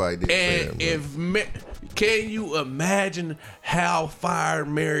hoe. Somebody did say And that. can you imagine how fire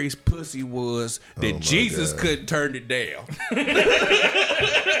Mary's pussy was that my Jesus God. couldn't turn it down?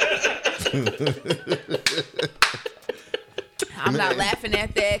 I'm not laughing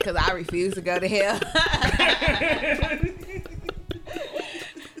at that because I refuse to go to hell.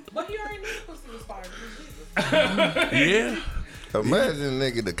 But he already knew pussy was fire because Jesus. Yeah. Imagine,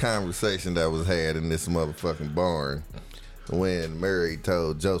 nigga, the conversation that was had in this motherfucking barn when Mary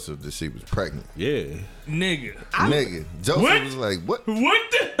told Joseph that she was pregnant. Yeah. Nigga. Nigga, Joseph What? was like, what? What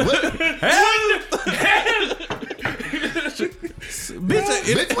the? Bitch,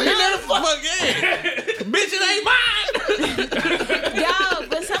 Bitch, we never fuck. Bitch, it ain't mine. Yo,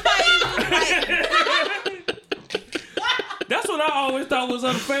 but somebody like, That's what I always thought was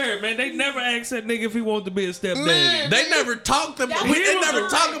unfair, man. They never asked that nigga if he wanted to be a stepdaddy. They never talked about. They never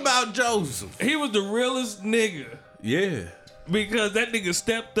talk about Joseph. He was the realest nigga Yeah. because that nigga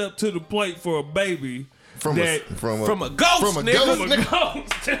stepped up to the plate for a baby. From a ghost, From a from ghost, a nigga. ghost, A nigga.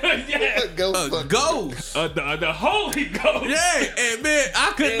 ghost. Yeah. Ghost A fuck. ghost. The Holy Ghost. Yeah, and man,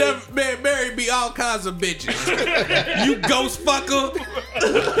 I could never, man, Mary be all kinds of bitches. You ghost fucker.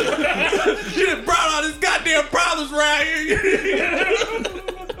 You done brought all these goddamn problems around here.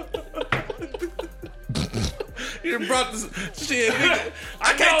 You done brought this shit, nigga.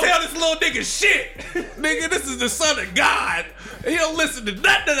 I can't tell this little nigga shit. Nigga, this is the son of God. He don't listen to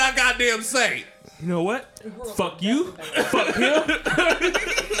nothing I goddamn say. You know what? Fuck you. Fuck him.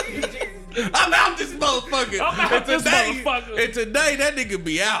 I'm out this motherfucker. I'm out this motherfucker. And today, that nigga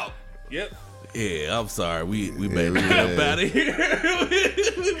be out. Yep. Yeah, I'm sorry. We made it yeah. up out of here.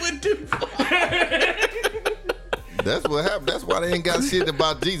 We went too far. That's what happened. That's why they ain't got shit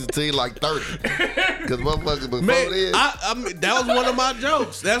about Jesus till he like 30. Because motherfuckers before Man, this. I mean, that was one of my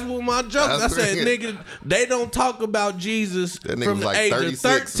jokes. That's one of my jokes. That's I said, right. nigga, they don't talk about Jesus That nigga from was the like age of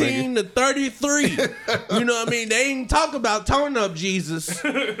 36, 13 to 33. You know what I mean? They ain't talk about turn up Jesus.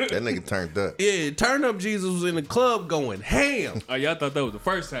 That nigga turned up. Yeah, turn up Jesus was in the club going ham. Oh, y'all thought that was the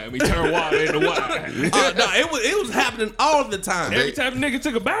first time he turned water into wine. No, it was happening all the time. Every time a nigga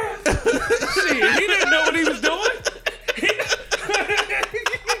took a bath. Shit, he didn't know what he was doing.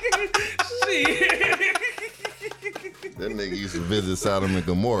 Shit. That nigga used to visit Sodom and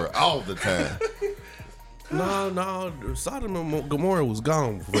Gomorrah all the time. No, Sodom and Gomorrah was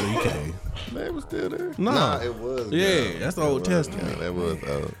gone before he came. They was still there. No. Nah, it was. Yeah, gone. that's the Old It was Testament. gone. That was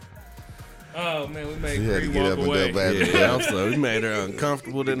old. Oh man, we made He had to Cree get walk up and away. go back. Yeah, I'm sorry. We made her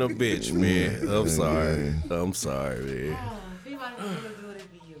uncomfortable than a bitch, man. I'm sorry. I'm sorry, man.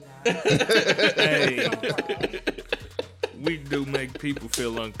 Hey, we do make people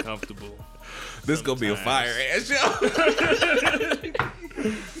feel uncomfortable. This gonna be a fire ass show.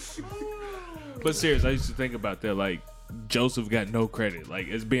 But seriously, I used to think about that. Like, Joseph got no credit, like,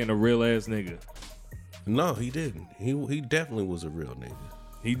 as being a real ass nigga. No, he didn't. He definitely was a real nigga.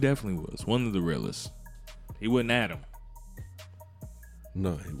 He definitely was one of the realest. He wasn't Adam.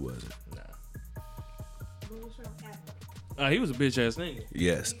 No, he wasn't. He was a bitch ass nigga.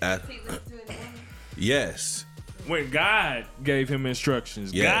 Yes. Yes. When God gave him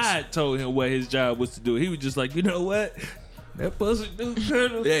instructions, Yes. God told him what his job was to do. He was just like, you know what? That pussy do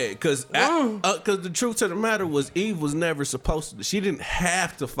kind of. Yeah, because the truth to the matter was Eve was never supposed to. She didn't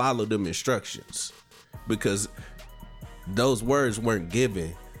have to follow them instructions because those words weren't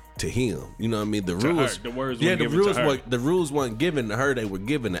given to him. You know what I mean? The rules. her. The words yeah, weren't the given rules to her. weren't. The rules weren't given to her. They were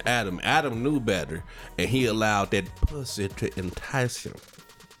given to Adam. Adam knew better, and he allowed that pussy to entice him.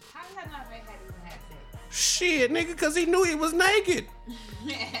 how did that not make that even have sex? Shit, nigga, because he knew he was naked.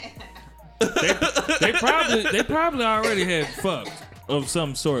 They probably already had fucked of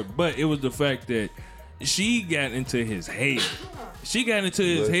some sort, but it was the fact that she got into his head. She got into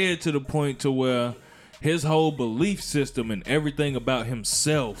his head to the point to where his whole belief system and everything about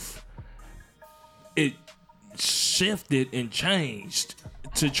himself, it shifted and changed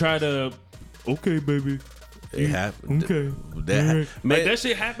to try to, okay, baby. It happened. Okay. That, Alright. man, Like that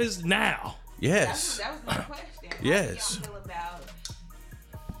shit happens now. yes. That was my question. Yes. How do y'all feel about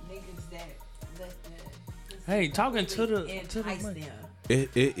niggas that let the Hey, talking to the entice them? It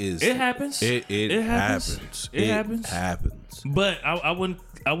is. It happens. It It happens. happens. It happens. happens. But I wouldn't.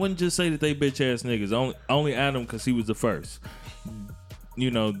 I wouldn't just say that they bitch ass niggas. Only Adam because he was the first. You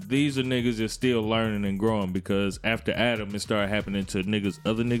know, these are niggas that's still learning and growing because after Adam, it started happening to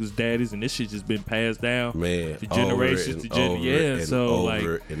other niggas' daddies, and this shit just been passed down, Man, to generations to generations. Yeah, so like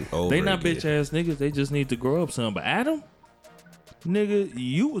they not again. bitch ass niggas. They just need to grow up some. But Adam, nigga,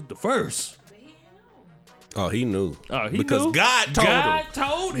 you was the first. Oh, he knew. Oh, he because knew. God told God him.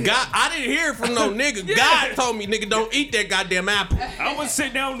 told him. God, I didn't hear it from no nigga. Yeah. God told me, nigga, don't eat that goddamn apple. I was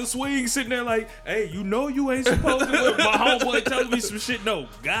sitting down on the swing, sitting there like, hey, you know you ain't supposed to. With my homeboy telling me some shit. No,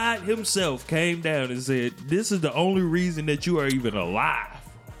 God himself came down and said, this is the only reason that you are even alive.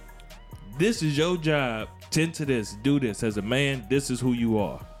 This is your job. Tend to this. Do this. As a man, this is who you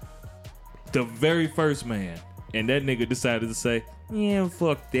are. The very first man. And that nigga decided to say, yeah,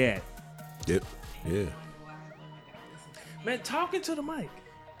 fuck that. Yep. Yeah. Man, talking to the mic.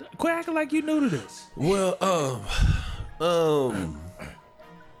 Quit acting like you new to this. Well,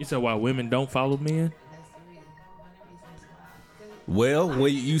 You said why women don't follow men? Well,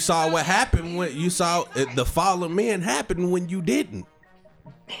 when you saw what happened, when you saw the fall of men happen when you didn't.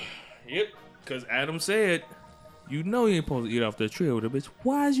 Yep. Because Adam said, you know you ain't supposed to eat off that tree over there, bitch.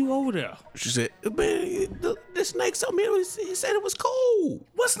 Why is you over there? She said, man, the snake told me he said it was cool.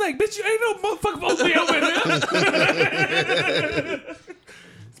 What snake? Bitch, you ain't no motherfucker supposed to be over there.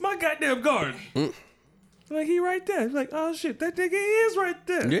 It's my goddamn garden. Like, he right there. He's like, oh, shit, that nigga is right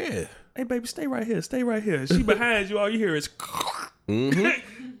there. Yeah. Hey, baby, stay right here. Stay right here. She behind you. All you hear is... Bitch,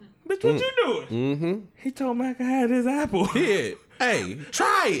 what you doing? Mm-hmm. He told me I could have this apple. Yeah. Hey,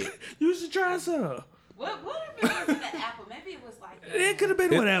 try it. You should try some. What if it wasn't an apple? Maybe it was like It could have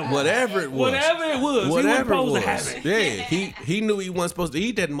been whatever. Whatever it was. Whatever it was. Whatever he it wasn't was. supposed to have it. Yeah, he knew he wasn't supposed to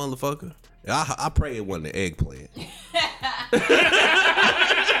eat that motherfucker. I pray it wasn't an eggplant.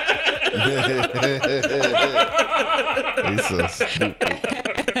 He's so stupid.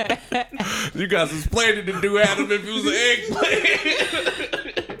 You got some explaining to do, Adam, if it was an eggplant.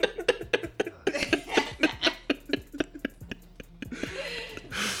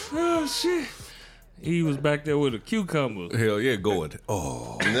 Oh, shit. He was back there with a cucumber. Hell yeah, going.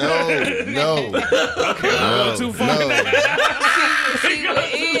 Oh. No. Go too far. No. she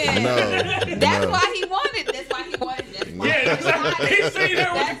went in. No. That's No. why he wanted. That's why he wanted. That's why Yeah, he wanted. he seen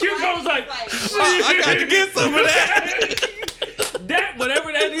her with the cucumbers like, I got to get some of that. that,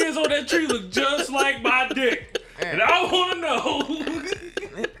 whatever that is on that tree look just like my dick. And I want to know.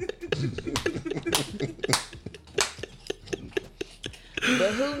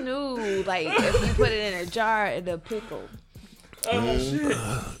 But who knew? Like, if you put it in a jar, it'll pickle. Oh, shit.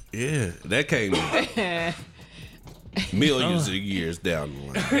 Yeah, that came millions of years down the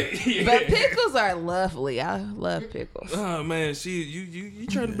line. But pickles are lovely. I love pickles. Oh, man, you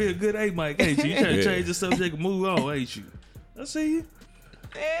trying to be a good A Mike, ain't you? You trying to change the subject and move on, ain't you? I see you.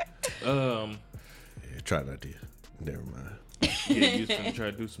 Yeah, try not to. Never mind. Yeah, you just gonna try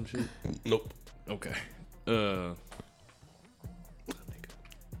to do some shit? Nope. Okay.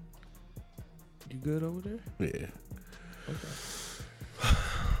 You good over there? Yeah.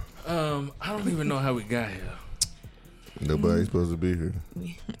 I don't even know how we got here. Nobody's supposed to be here.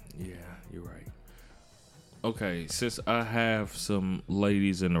 Yeah, you're right. Okay, since I have some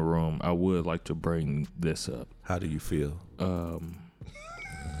ladies in the room, I would like to bring this up. How do you feel?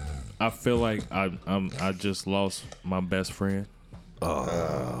 I feel like I just lost my best friend. What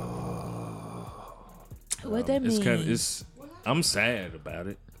that It's mean? I'm sad about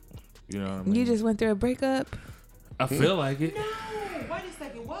it. You know what I mean? You just went through a breakup? I feel like it. No, wait a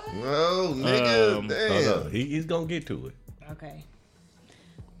second. What? No, nigga. Damn. He's gonna get to it. Okay.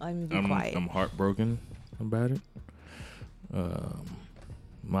 Let me be quiet. I'm heartbroken about it.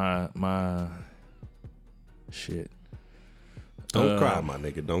 My shit. Don't cry, my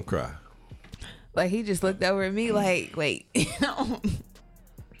nigga. Don't cry. Like, he just looked over at me like, wait.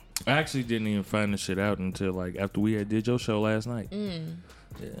 I actually didn't even find this shit out until like after we had did your show last night.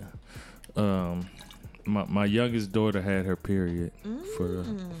 Yeah. My youngest daughter had her period for the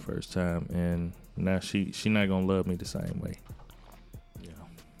first time, and now she not gonna love me the same way. Yeah.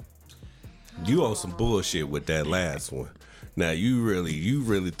 You on some bullshit with that last one. Now you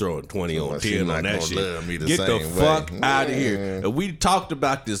really throwing 20 on She 10 not on that gonna shit. love me the Get the same fuck way. out of here. And we talked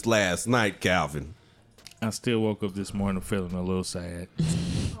about this last night, Calvin. I still woke up this morning feeling a little sad.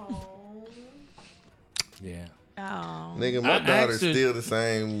 Yeah. Oh. Nigga, my I daughter's actually- still the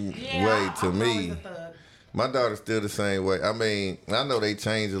same way to me. My daughter's still the same way. I mean, I know they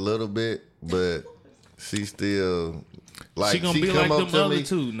changed a little bit, but she still Like She gonna be like them other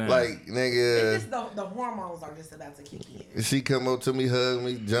two now. Like nigga, It's just the hormones are just about to kick in. she come up to me, hug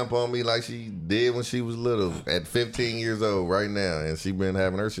me, jump on me like she did when she was little at 15 years old right now, and she been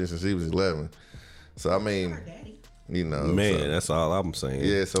having her shit since she was 11. So I mean, you know, Man, so, that's all I'm saying.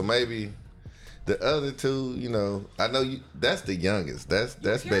 yeah. So maybe the other two, you know, I know you. That's the youngest. That's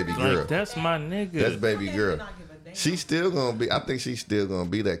baby girl. Like, that's my nigga. That's baby girl. She's still gonna be. I think she's still gonna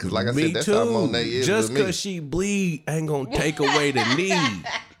be that because, like I Me said, that's too. how Monet is Just with me. because she bleed ain't gonna take away the need.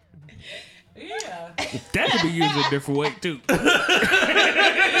 Yeah. That could be used a different way too.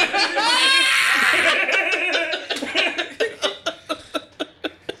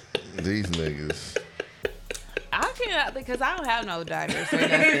 These niggas. I can't because I don't have no daughters or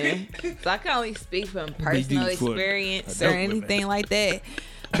nothing, so I can only speak from personal used for experience or adult women. anything like that.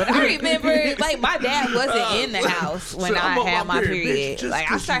 But I remember, like, my dad wasn't in the house when I had my period.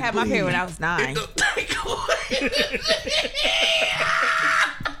 Like, I started having my period when I was 9.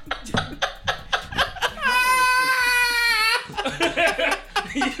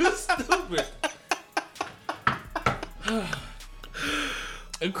 You stupid.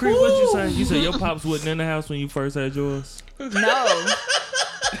 And Chris, what you say? You said your pops wasn't in the house when you first had yours? No.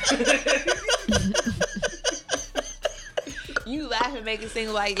 You laughing, make it seem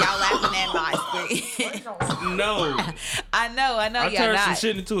like y'all laughing at my experience. No. I know, I y'all turned some not.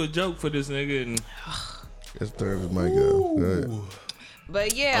 shit into a joke for this nigga. And Let's turn this mic up. Good.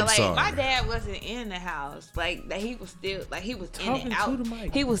 But yeah, I'm like sorry. my dad wasn't in the house. Like that, he was still like he was Talking in it to out. the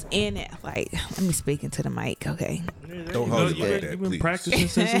mic. He was in it. Like let me speak into the mic, okay? Don't hold it you like that, You've been please. practicing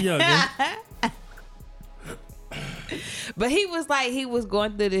since a youngin'. But he was like he was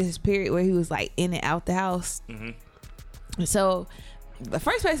going through this period where he was like in and out the house. So the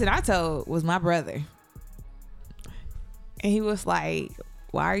first person I told was my brother, and he was like,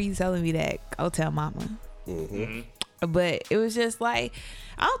 "Why are you telling me that? Go tell mama." But it was just like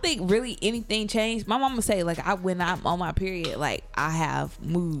I don't think really anything changed. My mama say like when I'm on my period, like I have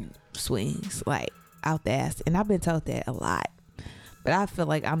mood swings like out the ass, and I've been told that a lot. But I feel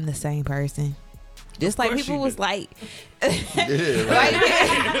like I'm the same person. Just like course people you was do. like, Yeah,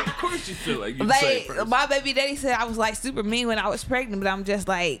 right. Of course you feel like you're the same like person. my baby daddy said I was like super mean when I was pregnant, but I'm just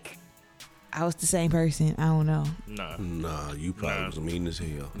like I was the same person. I don't know. Nah. Nah, you probably Nah. was mean as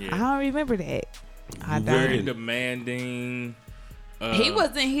hell. I Yeah. don't remember that. I Very don't. demanding. He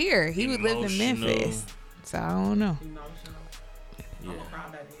wasn't here. He was living in emotional. Memphis, so I don't know. Yeah.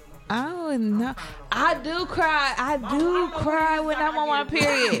 I don't know. I do cry. I do cry when I'm on my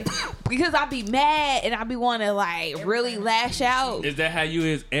period because I be mad and I be want to like really lash out. Is that how you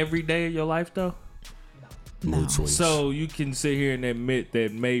is every day of your life though? No. Mood swings. So you can sit here and admit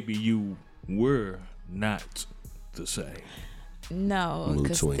that maybe you were not the same. No, Mood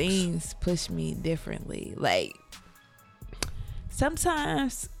because swings. things push me differently. Like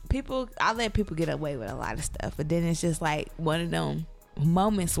sometimes I let people get away with a lot of stuff, but then it's just like one of them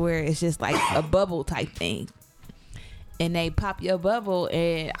moments where it's just like a bubble type thing, and they pop your bubble,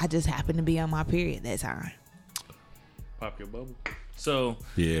 and I just happen to be on my period that time. Pop your bubble. So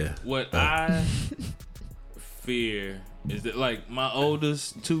Yeah. what I fear is that like my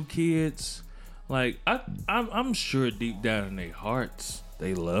oldest two kids, like I'm sure deep down in their hearts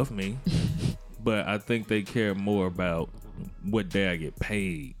they love me, but I think they care more about what day I get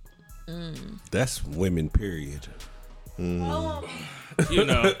paid. That's women, period. You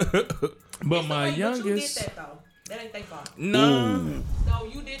know. But my But you did youngest, that though. That ain't their fault. no, No,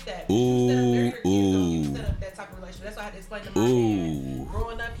 you did that. Ooh, You set up that type of relationship. That's why I had to explain to my Ooh. dad.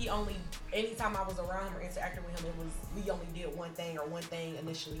 Growing up, he only anytime I was around him or interacting with him, it was we only did one thing or one thing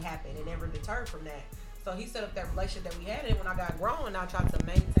initially happened and never deterred from that. So he set up that relationship that we had, and when I got grown, I tried to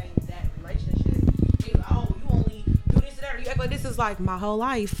maintain that relationship. He was, oh, you only do this and that. Or you act like this is like my whole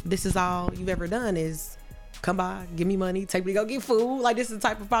life. This is all you've ever done is come by, give me money, take me to go get food. Like this is the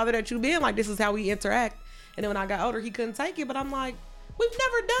type of father that you've been. Like this is how we interact. And then when I got older, he couldn't take it. But I'm like, we've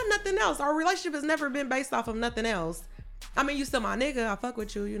never done nothing else. Our relationship has never been based off of nothing else. I mean, you still my nigga. I fuck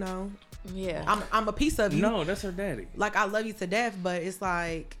with you, you know. Yeah. I'm a piece of you. no, that's her daddy. Like I love you to death, but it's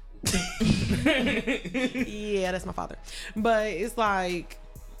like yeah, that's my father. But it's like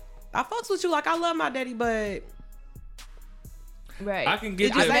I fucks with you. Like I love my daddy, but Right. I can get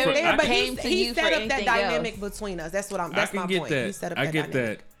it's just that. never for- there. I But can- came to he you set for up that anything dynamic else. between us. That's what I'm. I That's can my get point. He set that. up I that get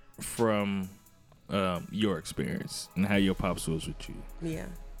dynamic. that from your experience and how your pops was with you. Yeah.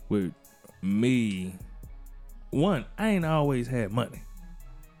 With me, one, I ain't always had money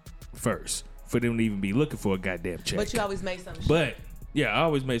first for them to even be looking for a goddamn check. But you always made some shit. But yeah, I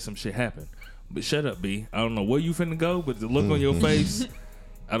always made some shit happen. But shut up, B. I don't know where you finna go, but the look on your face,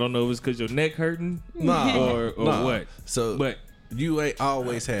 I don't know if it's because your neck hurting or Nah. what. So, But you ain't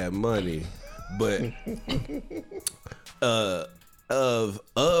always had money, but of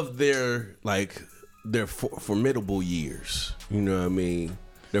their formidable years, you know what I mean?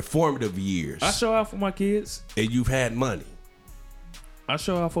 Their formative years, I show out for my kids. and you've had money. I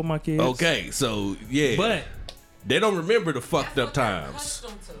show out for my kids. Okay, so yeah, But they don't remember the fucked up times.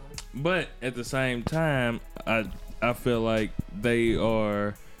 Accustomed to. But at the same time, I feel like they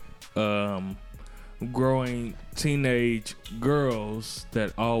are growing teenage girls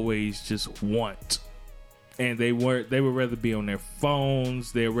that always just want, and they would rather be on their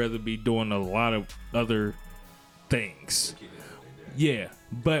phones. They'd rather be doing a lot of other things. Yeah,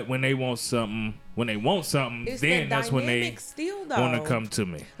 but when they want something, It's then that that's when they dynamic still, though. want to come to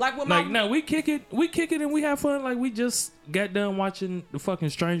me. Like when Like, my no, we kick it and we have fun. Like, we just got done watching the fucking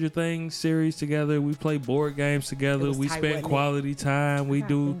Stranger Things series together. We play board games together. was We tight, spend wasn't it? quality time. We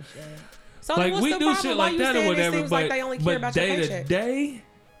do so like what's we the do problem? shit Why like you that or saying it whatever. seems But like they only care about your day to paycheck? day,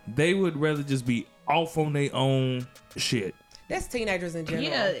 they would rather just be off on their own shit. That's teenagers in general.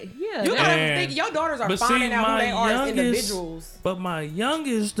 Yeah. You gotta And- think your daughters are but see, finding out who my they are as youngest- individuals. But my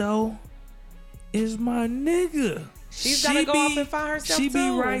youngest though is my nigga. She's gotta go off and find herself She be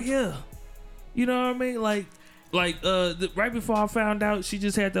too. right here. You know what I mean? Like right before I found out, she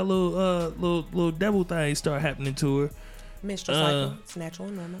just had that little devil thing start happening to her. Menstrual cycle. It's natural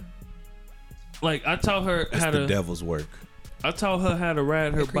and normal. Like I taught her That's how the to. devil's work. I taught her how to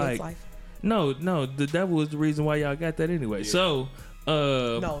ride her It creates bike. life. No, the devil is the reason why y'all got that anyway. So,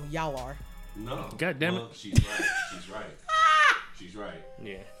 No, y'all are. No, God damn it. well, she's right. She's right. She's right.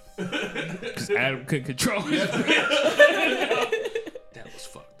 yeah. Because Adam couldn't control it. That was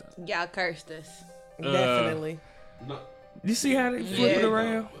fucked up. Y'all cursed us. Definitely. No, You see how they flip it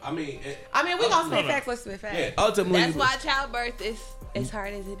around? I mean, I mean, we gonna spit facts. Let's spit facts. yeah, ultimately, That's why childbirth is as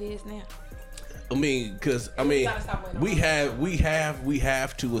hard as it is now. I mean, because I mean, gotta stop waiting on we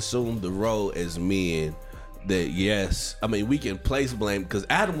have to assume the role as men that yes, I mean we can place blame because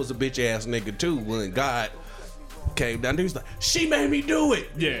Adam was a bitch ass nigga too when God came down. He was like, she made me do it.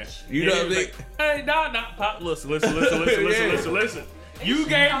 Yeah. You know what I mean? Like, hey, nah, Pop, listen. You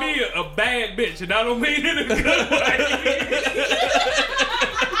gave me a bad bitch, and I don't mean it in a good way.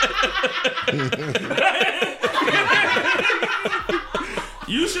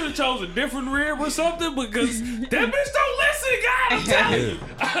 You should have chose a different rib or something because that bitch don't listen, God. I'm telling you.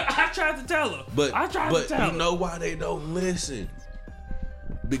 I tried to tell her. But I tried to tell you her. know why they don't listen?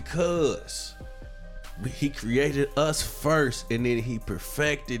 Because he created us first, and then he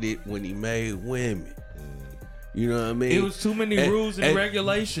perfected it when he made women. You know what I mean? It was too many rules and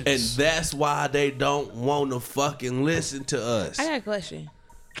regulations. And that's why they don't want to fucking listen to us. I got a question.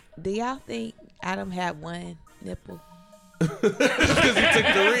 Do y'all think Adam had one nipple? Because he took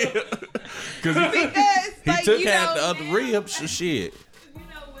the rib. Because Because he took out the other ribs. So shit. You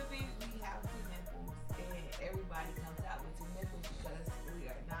know, women, we have two nipples, and everybody comes out with two nipples because we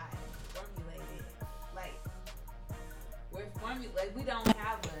are not formulated. Like, we're formulated. We don't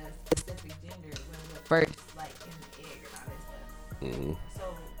have a specific gender when we're first, like, in the egg and all that stuff. So,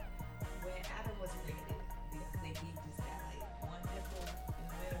 when Adam was created, do you think he just got, like, one nipple in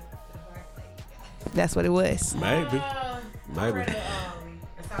the middle to the heart? Like, that's what it was. Maybe. I read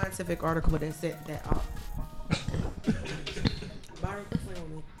a scientific article that said that.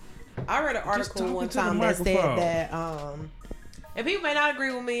 I read an article one time that said that, and people may not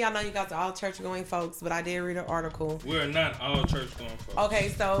agree with me. I know you guys are all church going folks, but I did read an article. We're not all church going folks. Okay,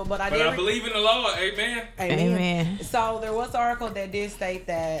 so but I But did. I believe in the Lord, amen. Amen. So there was an article that did state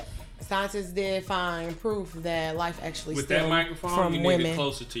that scientists did find proof that life actually With that stemmed microphone, from you need women. it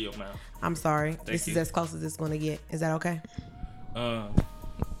closer to your mouth. I'm sorry. Thank This is you. as close as it's going to get. Is that okay?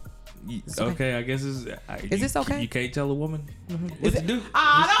 Okay, I guess it's. Is this okay? You can't tell a woman what to do.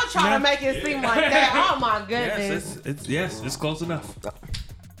 Ah, don't try No. to make it seem like that. Oh my goodness. Yes, it's close enough.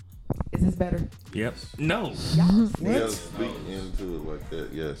 Is this better? Yep. No. Yes, speak into it like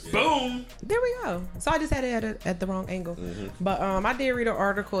that. Yes. Boom. There we go. So I just had it at the wrong angle. But I did read an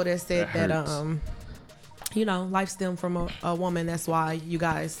article that said That that hurts. you know, life stemmed from a woman. That's why you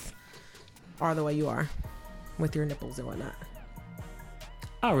guys are the way you are with your nipples and whatnot.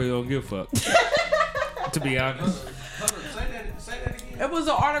 I really don't give a fuck. To be honest. Say that again. It was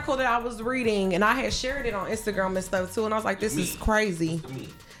an article that I was reading, and I had shared it on Instagram and stuff too. And I was like, "This is crazy."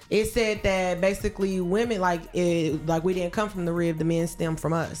 It said that basically women like we didn't come from the rib; the men stem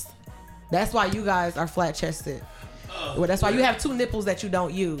from us. That's why you guys are flat chested. Well, that's why you have two nipples that you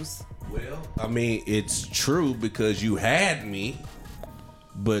don't use. Well, I mean, it's true because you had me,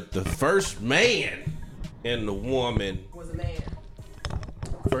 but the first man and the woman Was a man.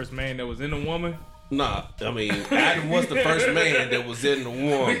 first man that was in a woman? Nah, I mean, Adam was the first man that was in the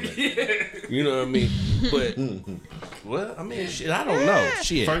woman. You know what I mean? But, well, I mean, shit, I don't know.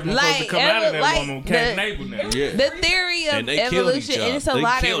 Shit. First one supposed to come out of that woman can't enable now. Yeah. The theory of And they killed each evolution, and it's a other. They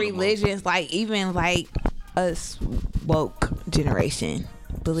lot of killed them. religions, like even like us woke generation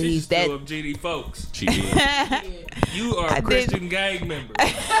She believes that. still up GD folks. She did. You are I a did. Christian gang member.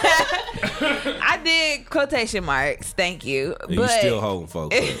 I did quotation marks. Thank you, And but you still holding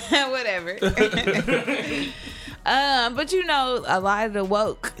folks up. whatever. But you know, a lot of the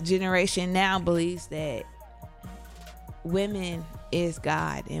woke generation now believes that women is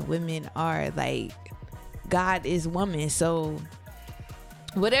God and women are like God is woman. So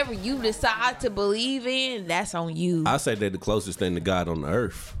whatever you decide to believe in, that's on you. I say they're the closest thing to God on the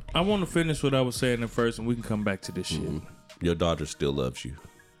earth. I want to finish what I was saying at first, and we can come back to this shit. Your daughter still loves you.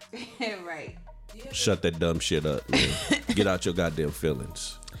 Right. Shut that dumb shit up, man. Get out your goddamn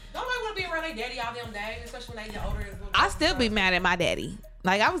feelings. Nobody want to be around their daddy all them days, especially when they get older. I still be mad at my daddy.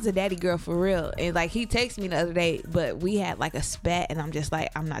 Like, I was a daddy girl for real. And like, he texted me the other day, but we had like a spat, and I'm just like,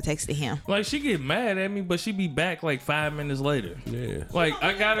 I'm not texting him. Like, she get mad at me, but she be back like 5 minutes later. Yeah. Like,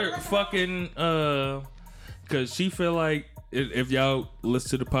 I got her fucking, cause she feel like, if y'all listened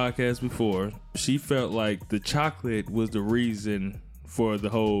to the podcast before, she felt like the chocolate was the reason for the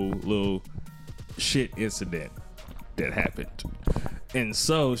whole little shit incident that happened. And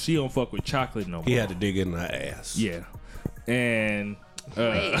so she don't fuck with chocolate no more. He had to dig in her ass. Yeah. And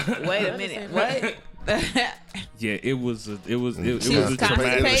Wait a minute. What? yeah, it was a She was traumatic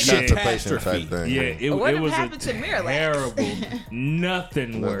constipated? shit. Constipation type thing. Yeah, it What was happened a to Miralax? terrible.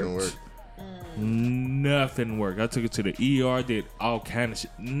 Nothing Nothing worked. worked. Nothing worked. I took it to the ER, did all kind of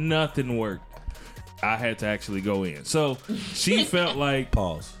shit. Nothing worked. I had to actually go in. So she felt like,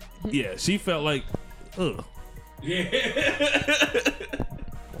 Pause. yeah, she felt like, ugh.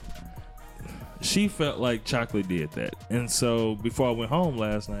 She felt like chocolate did that. And so before I went home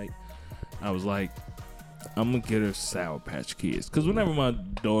last night, I was like, I'm gonna get her Sour Patch Kids. Because whenever my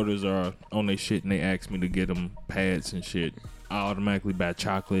daughters are on their shit and they ask me to get them pads and shit, I automatically buy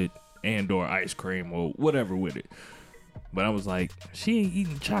chocolate and or ice cream or whatever with it. But I was like, she ain't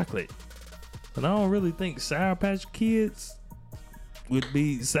eating chocolate. And I don't really think Sour Patch Kids would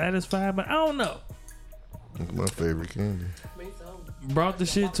be satisfied, but I don't know. It's my favorite candy. Brought the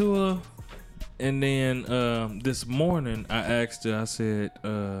shit to her, and then this morning I asked her, I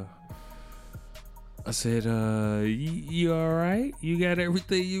said, you all right? You got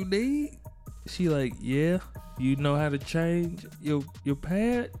everything you need? She like, yeah. You know how to change your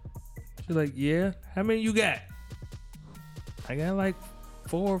pad? She like, yeah. How many you got? I got like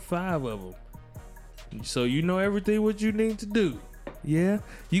 4 or 5 of them. So you know everything what you need to do. Yeah.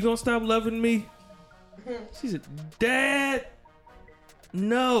 You gonna stop loving me? She said, Dad,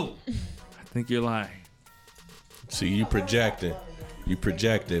 no. I think you're lying. See, you projecting. You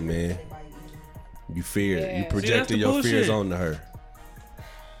projecting, man. You fear. You See, that's projecting the your fears bullshit. onto her.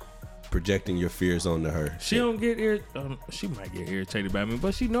 Projecting your fears onto her. She don't get she might get irritated by me,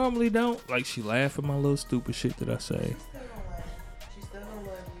 but she normally don't. Like, she laugh at my little stupid shit that I say. She's still gonna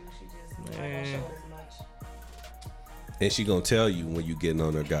love you. She just not gonna show it as much. And she gonna tell you when you getting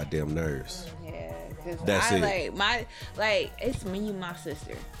on her goddamn nerves. Yeah, because That's it. it's me and my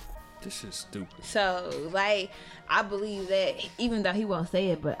sister. This is stupid. So, like, I believe that, even though he won't say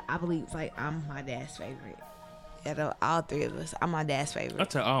it, but I believe, like, I'm my dad's favorite. Out of all 3 of us, I'm my dad's I favorite.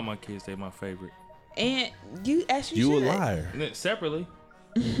 tell all my kids they my favorite. And you actually You a should. liar. And then separately.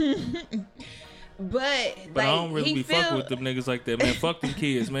 But But like, I don't really he be feel, fucking with them niggas like that, man. Fuck them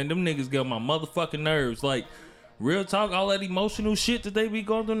kids, man. Them niggas get on my motherfucking nerves. Like, real talk, all that emotional shit that they be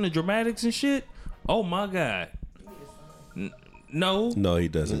going through, the dramatics and shit. Oh my God. No. No, he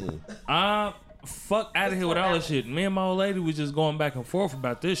doesn't. Fuck out of here with all that shit. Me and my old lady was just going back and forth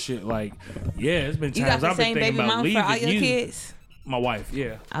about this shit. Like, yeah, it's been You got times the I've been same thinking baby about mom leaving for all your you. kids? My wife,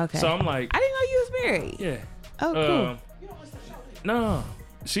 yeah. Okay. So I'm like, I didn't know you was married. yeah. Oh, cool. No,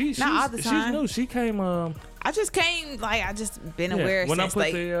 she's Not all the time. She's new. She came. I just came, like, I just been Yeah, aware when since, I put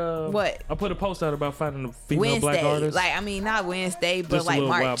like, the what? I put a post out about finding a female black Wednesday. artist. Like, I mean, not Wednesday, but Just a like little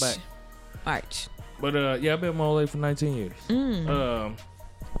while March. back. March. But yeah, I've been with my old lady for 19 years.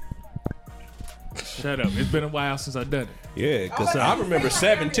 Shut up. It's been a while since I've done it. Yeah, because I remember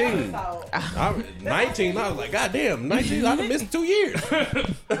 17. 19, I was like, God damn, 19, I've been missing 2 years.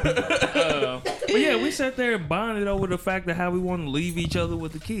 But yeah, we sat there and bonded over the fact of how we want to leave each other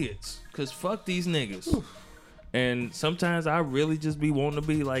with the kids. Because fuck these niggas. And sometimes I really just be wanting to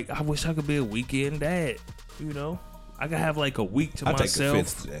be like, I wish I could be a weekend dad. You know? I could have like a week to I take myself.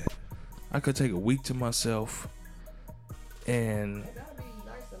 offense to that. I could take a week to myself and That'd be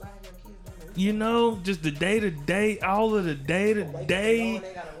nice and You know, just the day to day, all of the day to day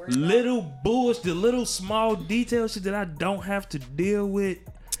little bullshit, the little small detail shit that I don't have to deal with.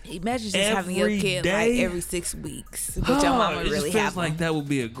 Imagine just having your kid day. like every 6 weeks, but your mama It just really feels have like one. that would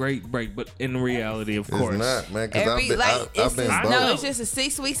be a great break, but in reality, of course, It's not, man. Because Every I've been I both. know. no, it's just a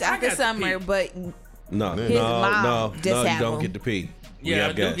 6 weeks after got to summer, pee. but No, His mom no, just you had don't one. get to pee. We Yeah, I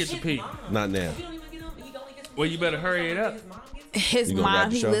have do gas. get to pee. Not now. You don't even get him. He only gets. Well, you better hurry it up. his You gonna wrap mom,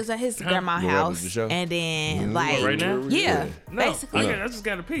 the he show? lives at his grandma's You gonna wrap house, the show? and then What, like right now? yeah, No, basically. I just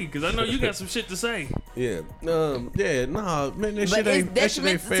gotta pee because I know you got some shit to say. Yeah. Yeah. Nah, man. That But shit it's ain't. That shit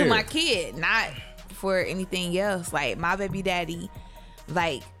ain't detrimental fair. to my kid, not for anything else. Like my baby daddy,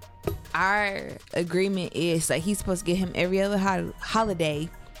 like our agreement is like he's supposed to get him every other holiday,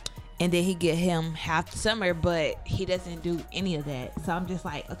 and then he get him half the summer, but he doesn't do any of that. So I'm just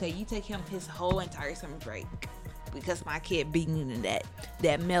like, okay, you take him his whole entire summer break because my kid be needing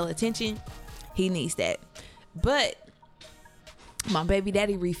that male attention. He needs that, but my baby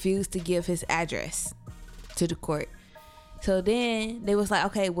daddy refused to give his address to the court. So then they was like,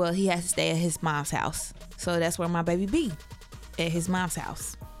 okay, well, he has to stay at his mom's house. So that's where my baby be, at his mom's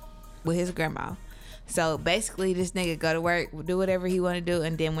house with his grandma. So basically, this nigga go to work, do whatever he want to do,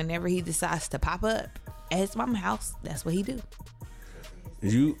 and then whenever he decides to pop up at his mom's house, that's what he do.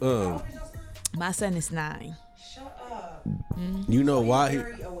 You My son is 9. Shut up. you know why?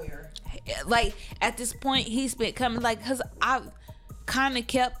 Very aware. Like at this point, he's been coming like, cause I kind of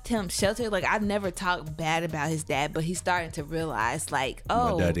kept him sheltered. Like I never talked bad about his dad, but he's starting to realize like,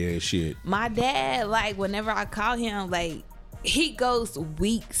 oh, My daddy ain't shit. my dad, like whenever I call him, like he goes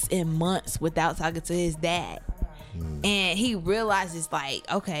weeks and months without talking to his dad. And he realizes like,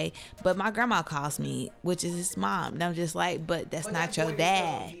 okay, but my grandma calls me, which is his mom. And I'm just like, but that's not your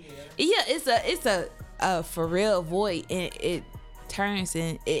dad. Yeah, it's a for real void, and it turns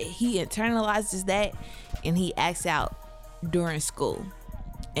and he internalizes that, and he acts out during school,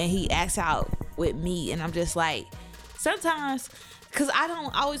 and he acts out with me, and I'm just like, sometimes, cause I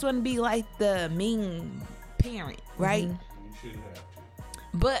don't always want to be like the mean parent, right?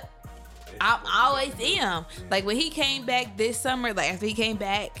 But I always am. Like when he came back this summer, like after he came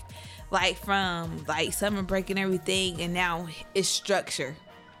back, like from like summer break and everything, and now it's structure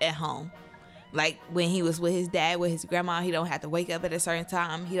at home. Like when he was with his dad, with his grandma, he don't have to wake up at a certain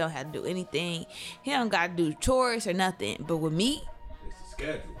time. He don't have to do anything. He don't got to do chores or nothing. But with me,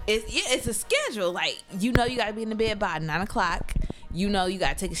 it's a schedule. Like you know, you got to be in the bed by 9:00. You know, you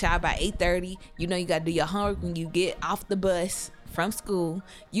got to take a shower by 8:30. You know, you got to do your homework when you get off the bus from school.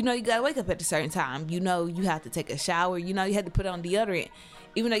 You know, you got to wake up at a certain time. You know, you have to take a shower. You know, you had to put on deodorant.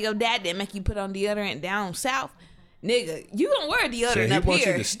 Even though your dad didn't make you put on deodorant down south, nigga, you gonna wear deodorant So he up wants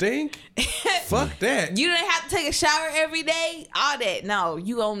here. you to stink? Fuck that. You didn't have to take a shower every day. All that. No,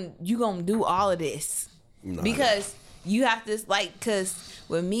 you gonna do all of this because you have to like. Cause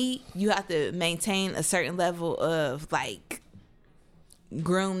with me, you have to maintain a certain level of like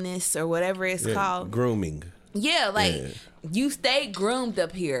groomness or whatever it's called. Grooming. Yeah, like you stay groomed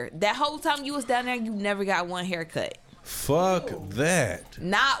up here. That whole time you was down there, you never got one haircut. Fuck that.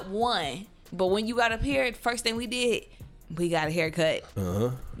 Not one. But when you got up here, the first thing we did, we got a haircut.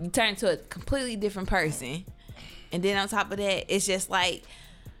 You turn into a completely different person. And then on top of that, it's just like,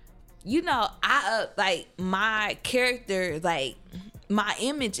 you know, like my character, like my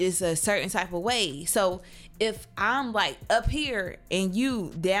image is a certain type of way. So if I'm like up here and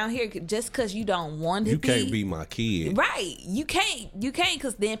you down here, just because you don't want to You can't be my kid. right, you can't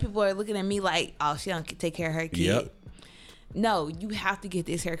because then people are looking at me like, oh, she don't take care of her kid. Yep. No, you have to get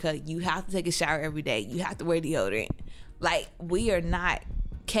this haircut. You have to take a shower every day. You have to wear deodorant. Like, we are not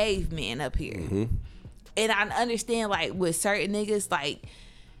cavemen up here. And I understand, like, with certain niggas, like,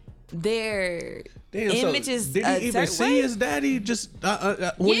 their image is did a he even certain see way. his daddy just when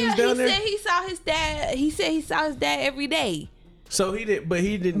he Yeah, was down he there? said he saw his dad. He said he saw his dad every day. So he did, but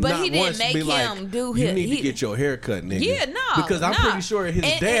he didn't. But Not he didn't once make be him like, do you his- need to he- get your hair cut, nigga. Yeah, no, because I'm pretty sure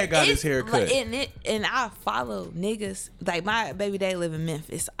his dad got his hair cut. And I follow niggas, like my baby daddy live in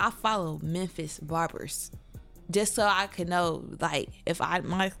Memphis. I follow Memphis barbers just so I can know, like, if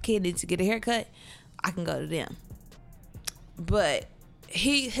my kid needs to get a haircut, I can go to them. But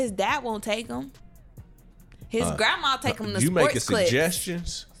his dad won't take him. His grandma take him to you sports making clips.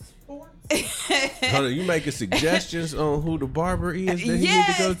 suggestions? Hold on, you making suggestions on who the barber is that he need to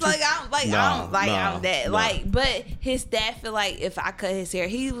Yes, go to? like I'm that. nah. Like, but his dad feel like if I cut his hair,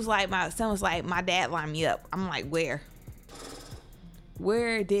 he was like, my son was like, my dad lined me up. I'm like, where?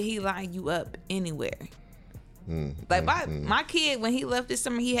 Where did he line you up anywhere? Like my kid, when he left this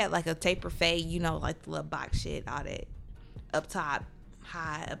summer, he had like a taper fade, you know, like the little box shit, all that up top.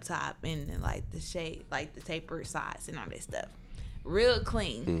 high up top and then, like the shade, like the tapered sides and all that stuff. Real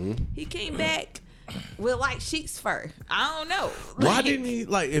clean. Mm-hmm. He came back with like sheep's fur. I don't know. Why Like, didn't he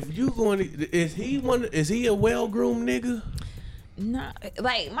like? If you going, is he a well groomed nigga? No,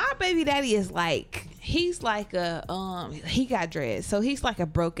 like my baby daddy is like he's like a he got dreads, so he's like a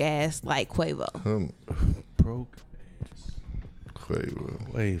broke ass like Quavo. Broke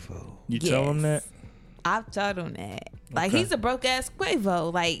Quavo. You tell him that? I've told him that. Like Okay. he's a broke ass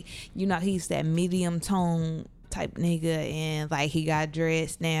Quavo. Like you know he's that medium tone type nigga, and like he got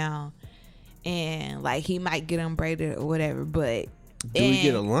dreads now, and like he might get them braided or whatever. But Do we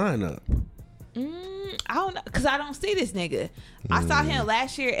get a lineup? I don't know, cause I don't see this nigga. I saw him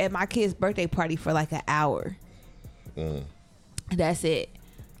last year at my kid's birthday party for like an hour. That's it.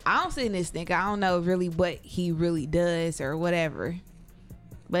 I don't see this nigga. I don't know really what he really does or whatever.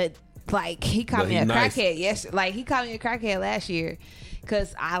 But like he called But me he a nice. crackhead. Yes, like he called me a crackhead last year,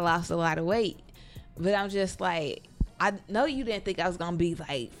 cause I lost a lot of weight. But I'm just like, I know you didn't think I was gonna be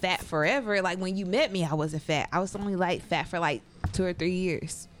like fat forever. Like when you met me, I wasn't fat. I was only like fat for like 2 or 3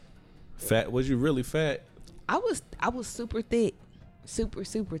 years. Fat? Was you really fat? I was super thick, super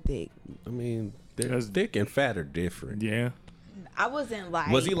thick. I mean, thick and fat are different. Yeah. I wasn't like.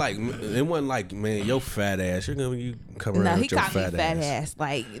 Was he like? It wasn't like, man, your fat ass. You come around No, he with your called me fat fat ass. ass.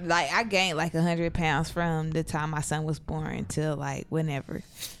 Like I gained like 100 pounds from the time my son was born till like whenever.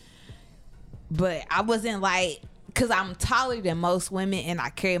 But I wasn't like, cause I'm taller than most women and I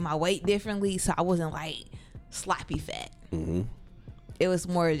carry my weight differently, so I wasn't like sloppy fat. Mm-hmm. It was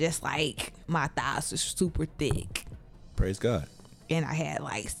more just like my thighs were super thick Praise God. and I had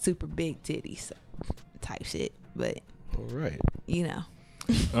like super big titties type shit. But All right. you know,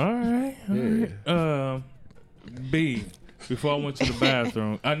 All right. B, before I went to the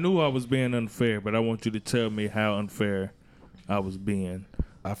bathroom, I knew I was being unfair, but I want you to tell me how unfair I was being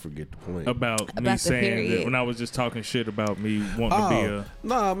I forget the point. about me the saying that period. when I was just talking shit about me wanting to be a.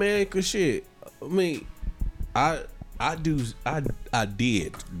 Nah, man, cause shit. I mean, I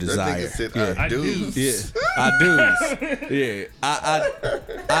did desire. That nigga said, yeah. I do. Yeah, I do. Yeah,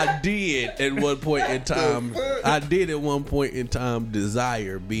 I did at one point in time. I did at one point in time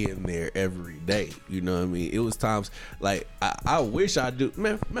desire being there every day. You know what I mean? It was times like I wish I do.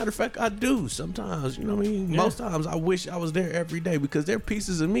 Matter of fact, I do sometimes. You know what I mean? Yeah. Most times I wish I was there every day because there are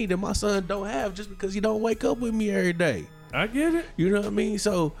pieces of me that my son don't have just because he don't wake up with me every day. I get it. You know what I mean?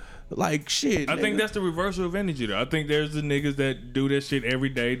 So. Like shit. I think nigga. that's the reversal of energy, though. I think there's the niggas that do that shit every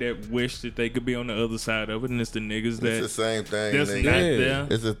day that wish that they could be on the other side of it, and it's the niggas that It's the same thing. that's nigga. not Yeah. there.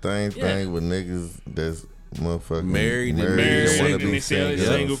 It's the same Yeah. thing with niggas that's motherfucking Married and Married, that wanna and be they say they're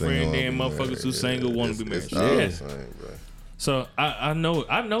single friend, wanna then be motherfuckers married. who single wanna be married. It's all Yeah. the same, bro. So I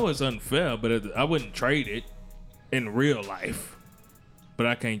know it's unfair, but I wouldn't trade it in real life. But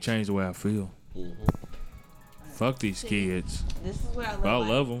I can't change the way I feel. Fuck these kids. this is what I I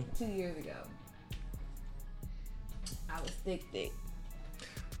love them. 2 years ago. I was thick.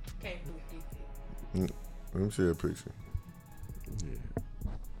 Can't do it. Let me see a picture.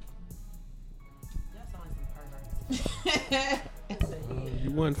 Y'all sound like some perverts.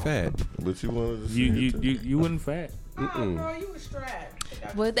 You wasn't fat. But you wanted to see You wasn't fat. Oh, bro, you was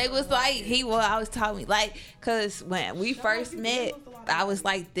strapped. But they was like, he will always tell me, like, because when we first met, I was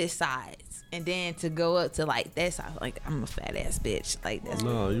like this size. And then to go up to like that size, like, I'm a fat ass bitch. Like, that's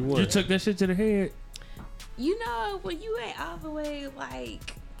No, you You wasn't. took that shit to the head. you know, when you ain't all the way,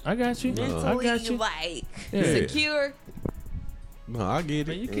 like, I got you. I mentally, got you. like, Yeah. secure. No, I get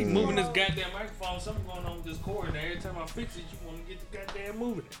Man, it. you keep moving this goddamn microphone. Something going on with this cord. And every time I fix it, you want to get the goddamn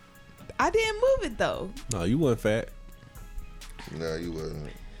moving. I didn't move it, though. No, you wasn't fat. No, you wasn't.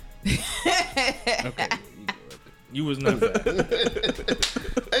 Okay. You was not fat.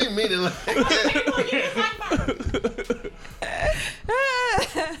 I ain't mean it like that.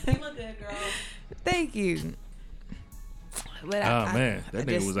 You look good, girl. Thank you. But Oh, man. That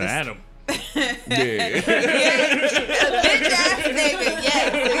nigga was an atom. Yeah. A bitch ass nigga.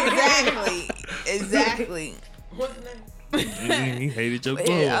 Yes, exactly. What's his name? He hated your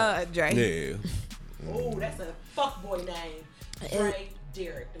clothes. Dre. Yeah. Oh, that's a fuckboy name. Dre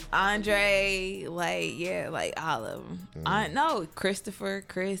Derek. Andre, like, yeah, like all of them. I know Christopher,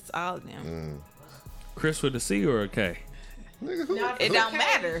 Chris, all of them. Chris with a C or a K? Nigga, who, It don't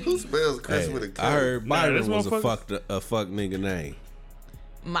matter. who spells Chris Hey, with a K? I heard Byron this was motherfucker- a fuck nigga name.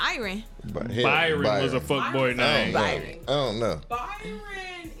 Myron. Hell, Byron was a fuckboy name. Byron. I don't know.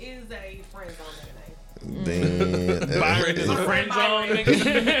 Byron is a friend zone name. Then, Byron is a friend zone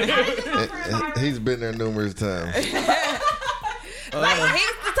nigga. He's been there numerous times. Like,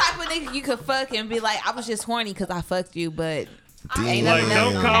 he's the type of nigga you could fuck and be like, I was just horny because I fucked you, but Ain't Like, nothing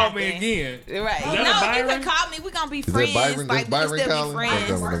don't gonna call me happen. again. Right. that No, you Byron? can call me. We're gonna be that friends. Byron? Like, That's we Byron can still calling? be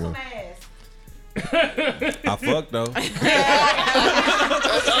friends. Okay. Work some ass. I fucked though.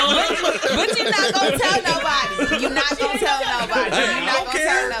 But you're not gonna tell nobody. You're not gonna tell nobody. You're not gonna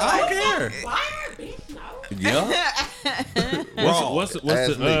tell nobody. Fire, bitch, no. Yeah.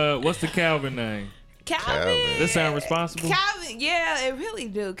 What's the Calvin name? Calvin. That sound responsible? Calvin, yeah, it really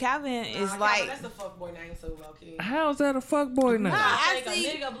do. Calvin is like. That's a fuckboy name, so low key. How's that a fuckboy name? I I see.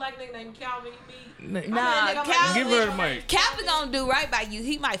 think a black nigga named Calvin, Nah, Give her the Calvin. mic. Calvin gonna do right by you.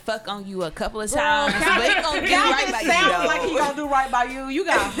 He might fuck on you a couple of Bro, times, but he gonna do right by Calvin you. sounds though. like he gonna do right by you. You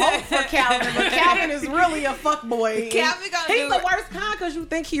got hope for Calvin, but Calvin is really a fuckboy. Calvin gonna He's do the it. worst kind because you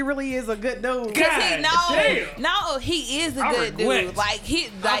think he really is a good dude. Cause he damn. no, he is a I good regret. dude. Like he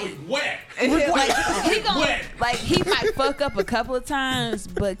like. Wet. Like he gonna like he might fuck up a couple of times,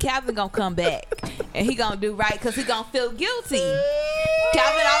 but Calvin gonna come back and he gonna do right because he gonna feel guilty.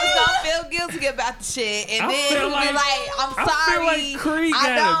 Calvin always gonna feel guilty about the shit, and I then feel he'll be like- like, "I'm I sorry, feel like Creed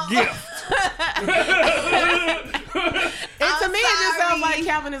I got a don't." gift. And to me, it just sorry. sounds like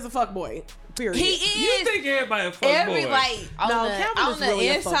Calvin is a fuckboy. Period. He is. You think everybody a Every fuckboy? like on No, the, Calvin on is the really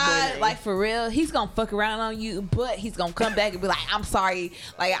a fuckboy inside, name. like for real, he's gonna fuck around on you, but he's gonna come back and be like, "I'm sorry,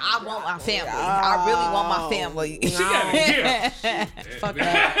 like I want my family. I really want my family." She got a gift. Fuck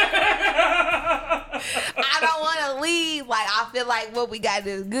that. I don't want to leave. Like I feel like what we got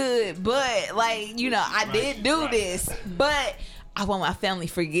is good, but like I did do this, but I want my family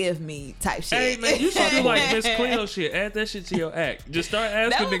forgive me type shit. Hey man, you should do like Miss Cleo shit. Add that shit to your act. Just start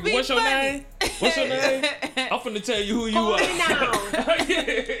asking would niggas, be what's your funny. name? What's your name? I'm finna tell you who you Hold are. it down.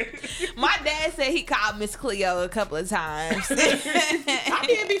 Yeah. My dad said he called Miss Cleo a couple of times. I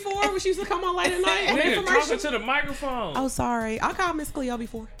did before when she used to come on late at night. on Nigga, infomercial. talking to the microphone. Oh, sorry. I called Miss Cleo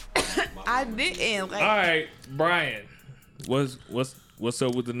before. I didn't. Like, All right, Brian. What's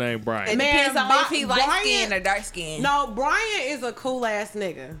up with the name it Brian? Man, depends on if he light Brian- skin or dark skin. No, Brian is a cool ass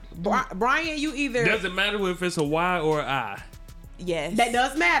nigga. Brian, you either Does it matter if it's a Y or an I? Yes. that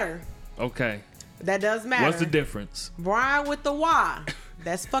does matter. Okay. That does matter. What's the difference? Brian with the Y.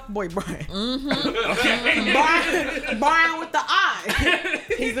 That's fuckboy Brian. Okay. Brian with the I.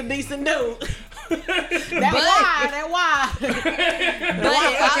 He's a decent dude. That Y.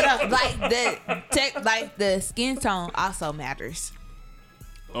 But like the skin tone also matters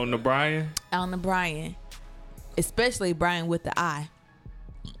On the Brian? on the Brian, especially Brian with the eye.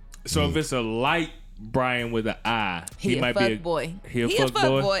 So if it's a light Brian with an I, He a might fuck be boy. He a fuck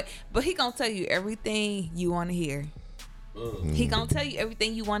boy. But he gonna tell you everything you want to hear. He gonna tell you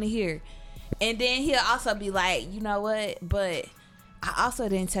everything you want to hear, and then he'll also be like, you know what? But I also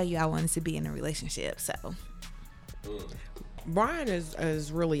didn't tell you I wanted to be in a relationship. So Brian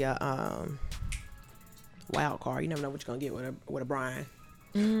is really a wild card. You never know what you're gonna get with a Brian.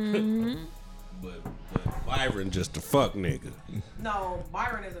 But Byron just a fuck nigga. No,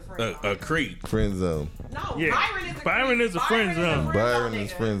 Byron is a friend. A creep. Friend zone. No, Yeah. Byron is a friend zone. Byron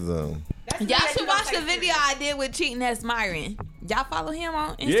is friend zone. y'all should watch the video I did with Cheating As Myron. Y'all follow him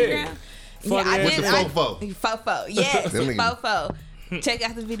on Instagram? Fuck I ass did. Fofo. Fofo. Yes, Them niggas- Fofo. Check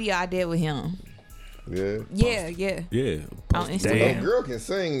out the video I did with him. Yeah. Yeah. Yeah. On No Instagram. girl can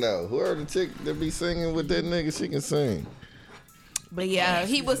sing though. Whoever the chick that be singing with that nigga, she can sing. But yeah,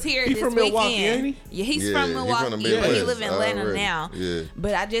 he was here He this from weekend. Milwaukee, ain't he? Yeah, he's Yeah, from he from Milwaukee, the but he Midwest live in Atlanta already. now. Yeah.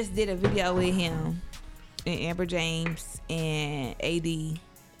 But I just did a video with him and Amber James and AD,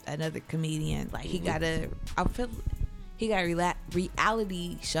 another comedian. Like he got a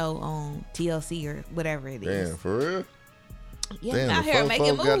reality show on TLC or whatever it is. Damn, for real? Yeah, Damn, out the here making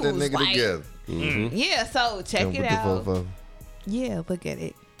Fofo got that moves. nigga Like, together. yeah, so check Come it with the out. Fofo. Yeah, look at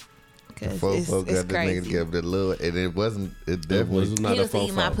it. The Cause Fofo it's got that nigga crazy. together. That little, and it wasn't. It definitely was not He a was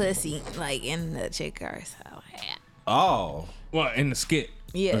eating my fofo. pussy like in the chick car. So yeah. Oh. Well, in the skit.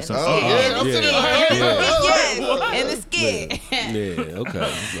 Yeah. That's a- Oh, yeah, I'm sitting there. Yes, in the skit. Yeah,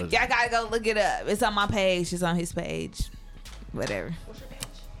 okay. Y'all gotta go look it up. It's on my page. It's on his page. Whatever.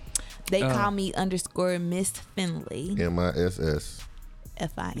 They call me _ Miss Finley. MISS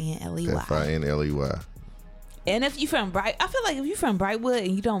FINLEY. FINLEY. And if you from Bright, I feel like if you from Brightwood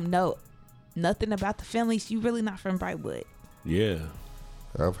and you don't know nothing about the Finleys, you really not from Brightwood. Yeah.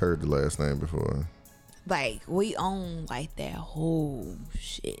 I've heard the last name before. Like we own like that whole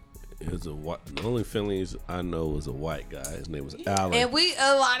shit. It was a white. The only Finley's I know was a white guy. His name was Alan. And we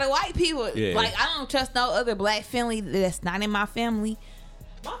a lot of white people. Yeah. Like I don't trust no other black Finley that's not in my family.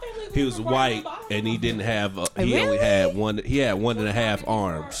 My family He was from white Brightwood, but I don't and know he my didn't family. have. He only Really? had one. He had 1.5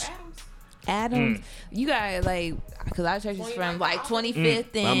 arms. Adams. Adams. You got like, because our church is from like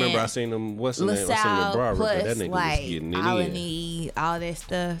 25th and I remember I seen them. What's the name? I seen the LaSalle, barber, but that plus nigga was like getting it in. Alany, all that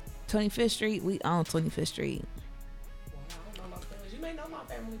stuff. 25th Street, we own 25th Street. I don't know no feelings. You may know my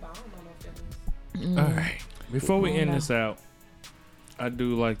family, but I don't know no feelings. All right. Before we end this out, I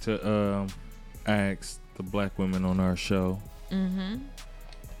do like to ask the black women on our show.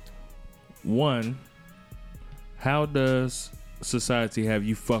 One, how does society have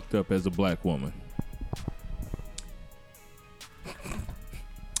you fucked up as a black woman?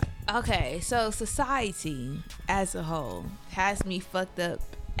 Okay, so society as a whole has me fucked up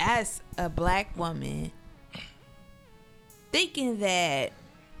as a black woman, thinking that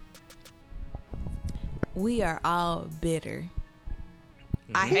we are all bitter.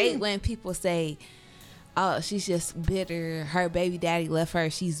 I hate when people say, oh, she's just bitter. Her baby daddy left her.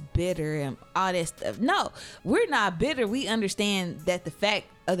 She's bitter and all that stuff. No, we're not bitter. We understand that the fact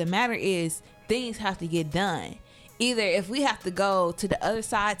of the matter is things have to get done. Either if we have to go to the other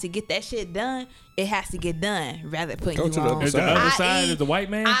side to get that shit done, it has to get done rather than putting Go you to the on. other Is the side. other side is the white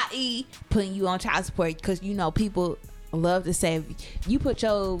man? I.e. putting you on child support, because you know people love to say, you put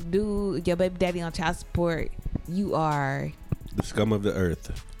your baby daddy on child support, you are The scum of the earth.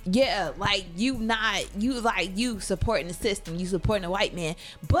 like you supporting the system, you supporting the white man.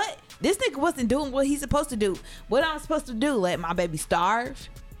 But this nigga wasn't doing what he's supposed to do. What I'm supposed to do? Let my baby starve?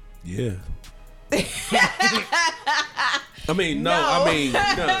 Yeah. I mean, no,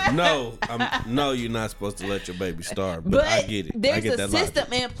 you're not supposed to let your baby starve. But I get it. There's I get a that system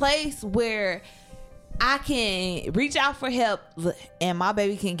logic. in place where I can reach out for help and my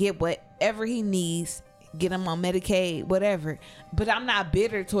baby can get whatever he needs, get him on Medicaid, whatever. But I'm not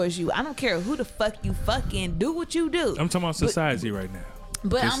bitter towards you. I don't care who the fuck you fucking do what you do. I'm talking about society right now.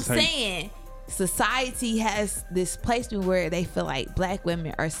 But This I'm is how you- saying society has this placement where they feel like black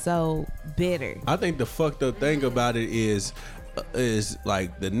women are so bitter. I think the fucked up thing about it is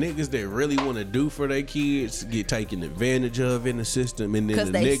like the niggas that really want to do for their kids get taken advantage of in the system, and then 'Cause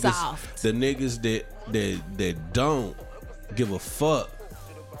the they niggas, soft. the niggas that don't give a fuck,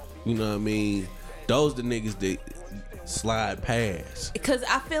 you know what I mean? Those the niggas that slide past. Because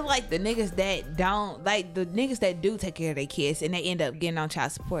I feel like the niggas that don't, like the niggas that do take care of their kids and they end up getting on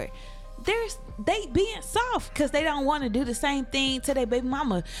child support, they being soft because they don't want to do the same thing to their baby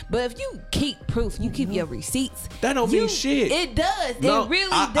mama. But if you keep proof, you keep your receipts, That don't mean shit. It does. No, it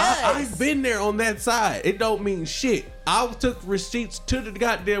really does. does. I've been there on that side. It don't mean shit. I took receipts to the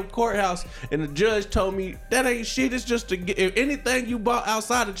goddamn courthouse, and the judge told me that ain't shit. It's just if anything you bought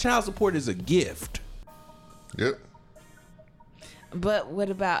outside of child support is a gift. Yep. But what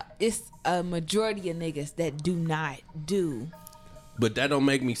about, it's a majority of niggas that do not do. But that don't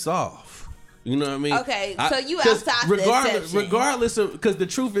make me soft. You know what I mean? Okay, so you 'cause outside the exception. regardless of, because the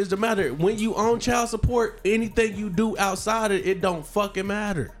truth is the matter. When you own child support, anything you do outside of it don't fucking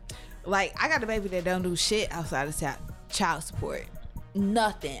matter. Like, I got a baby that don't do shit outside of child support.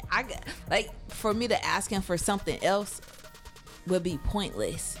 Nothing. I got, like, for me to ask him for something else would be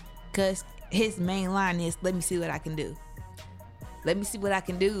pointless, because his main line is, let me see what I can do. Let me see what I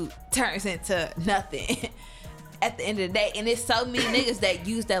can do turns into nothing at the end of the day. And it's so many niggas that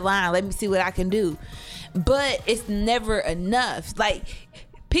use that line, let me see what I can do. But it's never enough. Like,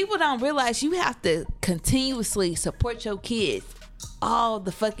 people don't realize you have to continuously support your kids all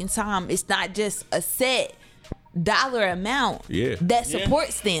the fucking time. It's not just a set dollar amount that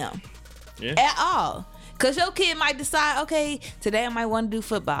supports them at all. Because your kid might decide, okay, today I might want to do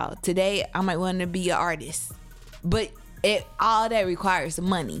football. Today I might want to be an artist. But all that requires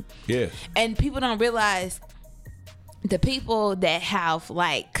money. Yeah. And people don't realize the people that have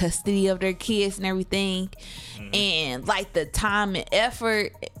like custody of their kids and everything, and like the time and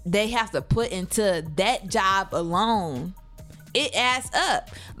effort they have to put into that job alone, it adds up.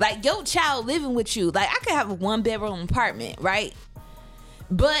 Like, your child living with you, like, I could have a 1-bedroom apartment, right?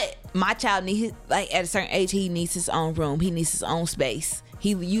 But my child needs, like, at a certain age, he needs his own room. He needs his own space.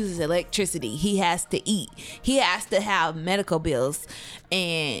 He uses electricity. He has to eat. He has to have medical bills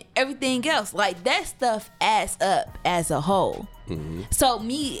and everything else. Like, that stuff adds up as a whole. Mm-hmm. So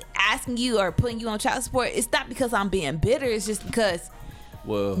me asking you or putting you on child support, it's not because I'm being bitter. It's just because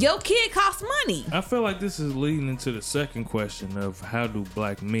your kid costs money. I feel like this is leading into the second question of how do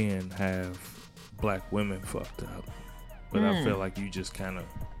black men have black women fucked up? But I feel like you just kind of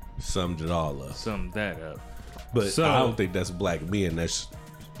summed it all up. Summed that up. But I don't think that's black men. That's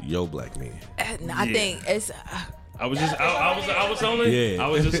your black men. I think it's. I was just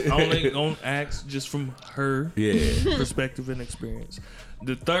only gonna ask just from her perspective and experience.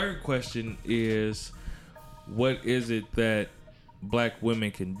 The third question is, what is it that black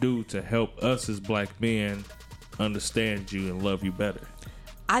women can do to help us as black men understand you and love you better?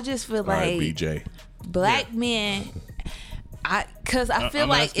 I just feel All right, like BJ. black men. Cause I feel I'm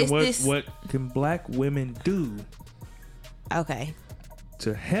like asking it's this. what can black women do Okay,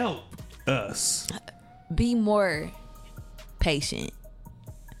 to help us? be more patient,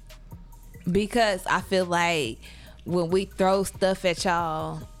 because I feel like when we throw stuff at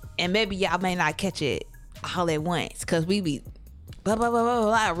y'all, and maybe y'all may not catch it all at once, cause we be blah blah blah blah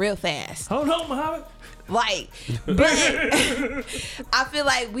blah real fast. Hold on, Muhammad. Like, but I feel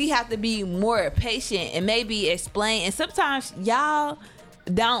like we have to be more patient and maybe explain. And sometimes y'all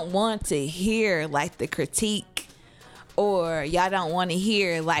don't want to hear like the critique, or y'all don't want to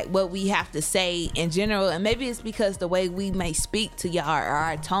hear like what we have to say in general. And maybe it's because the way we may speak to y'all, or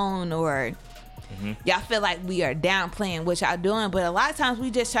our tone, or y'all feel like we are downplaying what y'all doing. But a lot of times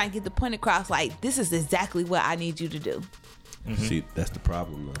we just try to get the point across, like, this is exactly what I need you to do. See, that's the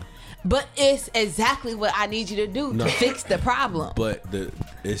problem, though. But it's exactly what I need you to do to fix the problem. But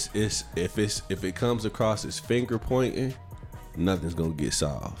if it comes across as finger pointing, nothing's gonna get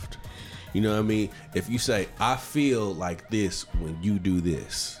solved. You know what I mean? If you say, I feel like this when you do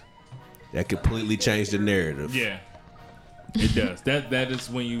this, that completely changed the narrative. Yeah, it does. That is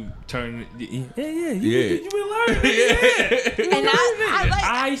when you turn. You been learning. And I like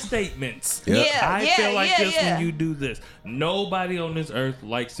I statements. Yep. I yeah, feel like yeah, this yeah. when you do this. Nobody on this earth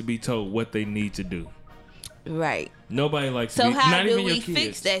likes to be told what they need to do. right. Nobody likes to So be. how Not do even we your kids.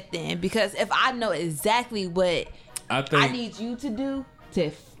 fix that then? Because if I know exactly what I think I need you to do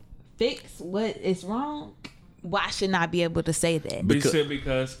to fix what is wrong, why shouldn't I be able to say that?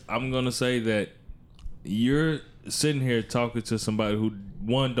 because I'm gonna say that you're sitting here talking to somebody who,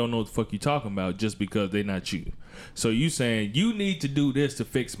 one, don't know what the fuck you talking about just because they're not you. So you saying you need to do this to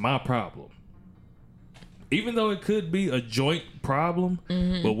fix my problem, even though it could be a joint problem.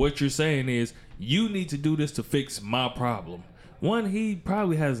 But what you're saying is you need to do this to fix my problem. One, he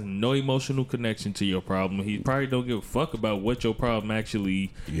probably has no emotional connection to your problem. He probably don't give a fuck about what your problem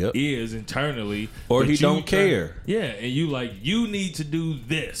actually is internally, Or but he you don't care. Yeah, and you like, you need to do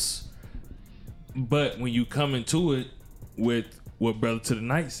this. But when you come into it with what Brother to the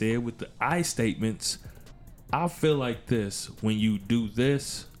Night said with the I statements, I feel like this when you do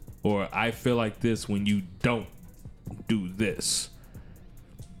this, or I feel like this when you don't do this.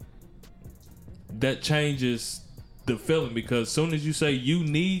 That changes the feeling, because as soon as you say you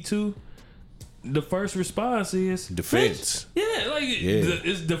need to, the first response is Defense. "Bitch." Yeah, like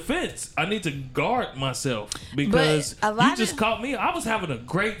it's defense. I need to guard myself because But a lot you just of- caught me. I was having a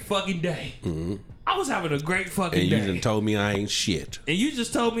great fucking day. I was having a great fucking And you day. done told me I ain't shit. And you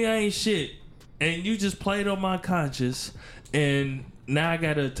just told me I ain't shit. And you just played on my conscience. And now I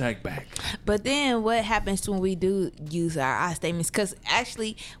got to attack back. But then what happens when we do use our I statements? Because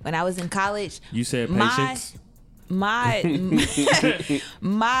actually, when I was in college, You said my patience. like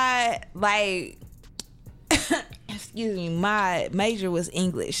excuse me, my major was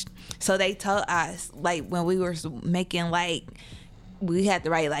English. So they told us, like, when we were making, like, we had to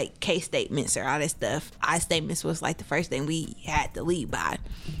write like case statements or all that stuff. I statements was like the first thing we had to lead by.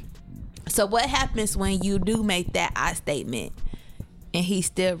 So what happens when you do make that I statement and he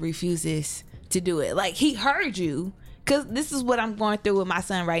still refuses to do it? Like, he heard you, because this is what I'm going through with my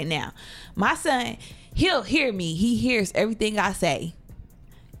son right now. My son, he'll hear me. He hears everything I say.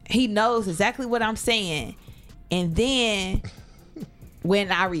 He knows exactly what I'm saying. And then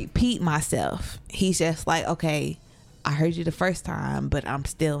when I repeat myself, he's just like, okay, I heard you the first time, but I'm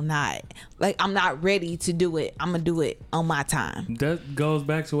still not, like, I'm not ready to do it. I'm going to do it on my time. That goes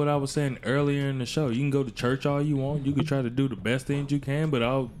back to what I was saying earlier in the show. You can go to church all you want. You can try to do the best things you can, but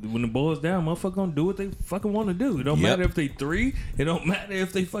when it boils down, motherfucker gonna do what they fucking want to do. It don't matter if they 3. It don't matter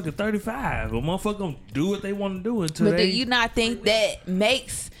if they fucking 35. A motherfucker gonna do what they want to do until But do they... you not think that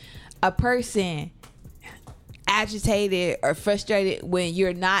makes a person agitated or frustrated when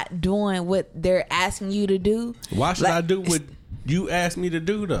you're not doing what they're asking you to do? Why should Like, I do what you asked me to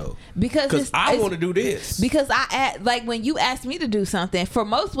do, though? Because I want to do this. Because like, when you ask me to do something, for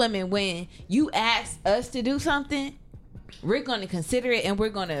most women, when you ask us to do something, we're going to consider it and we're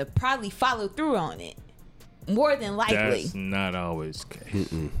going to probably follow through on it. More than likely. That's not always the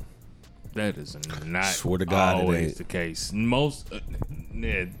case. That is not Swear to God, it always ain't. the case. Most,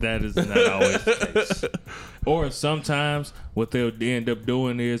 that is not always the case. Or sometimes what they'll end up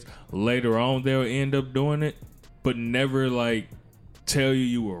doing is later on they'll end up doing it, but never like tell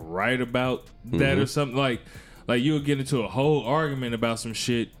you were right about that or something. Like you'll get into a whole argument about some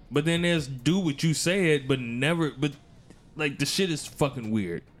shit, but then there's do what you said, but never. But like the shit is fucking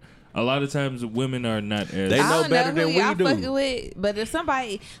weird. A lot of times women are not as. They I know don't better know who than we y'all do. fucking with, but if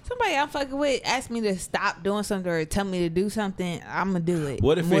somebody I'm fucking with asks me to stop doing something or tell me to do something, I'm gonna do it.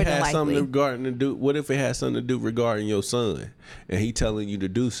 What if more it than has something likely. regarding to do? What if it has something to do regarding your son, and he telling you to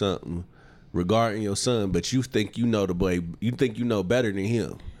do something regarding your son, but you think you know the boy, you think you know better than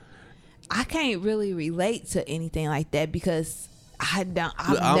him? I can't really relate to anything like that because I've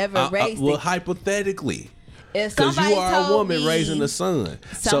never raised well, it. hypothetically. If Because you somebody are a told woman me- raising a son.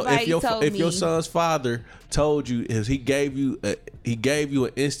 So somebody told if your me- son's father told you, is he gave you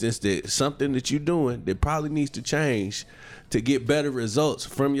an instance that something that you're doing that probably needs to change to get better results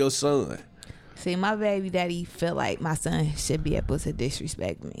from your son. See, my baby daddy feel like my son should be able to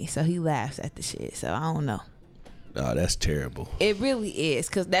disrespect me, so he laughs at the shit. So I don't know. Oh, that's terrible. It really is,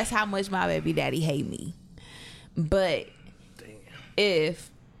 because that's how much my baby daddy hate me. But if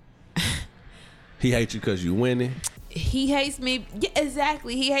He hates you because you winning. he hates me, yeah,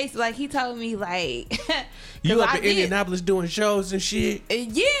 exactly. He hates, like, he told me, like, You 'cause up I in did- Indianapolis doing shows and shit.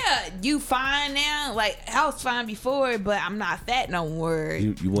 Yeah, you fine now. Like, I was fine before, but I'm not fat no more.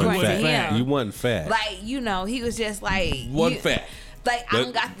 You wasn't According to fat. him. You wasn't fat. Like, you know, he was just like, Wasn't you- fat. Like, I But-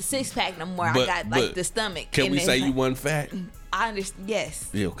 don't got the six pack no more. I but- got like but the stomach. Can And we it's say you like- wasn't fat? I understand. Yes.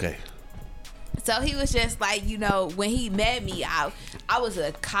 Yeah, okay. So he was just like, you know, when he met me, I was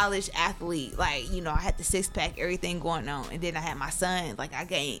a college athlete. Like, you know, I had the six pack, everything going on. And then I had my son. Like, I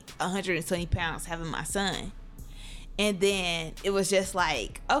gained 120 pounds having my son. And then it was just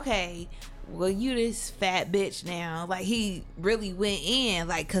like, okay, well, you this fat bitch now. Like, he really went in,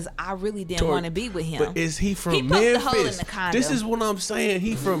 like, because I really didn't want to be with him. But is he from He poked the Memphis? hole in the condom. This is what I'm saying.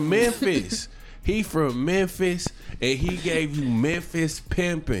 He from Memphis. He from Memphis, and he gave you Memphis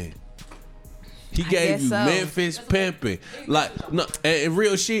pimping. He gave guess you so. Memphis pimping. Like, no, and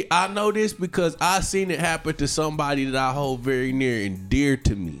real shit, I know this because I seen it happen to somebody that I hold very near and dear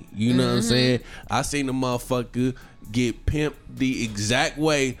to me. You know what I'm saying? I seen the motherfucker get pimped the exact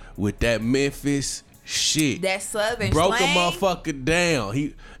way with that Memphis shit. That southern Broke slang. a motherfucker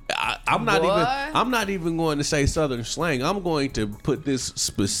down. I'm not even going to say southern slang. I'm going to put this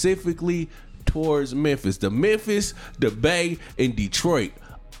specifically towards Memphis. The Memphis, the Bay, and Detroit.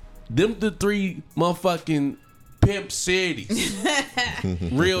 Them the three motherfucking pimp cities.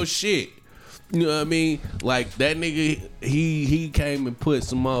 Real shit. You know what I mean? Like, that nigga, he came and put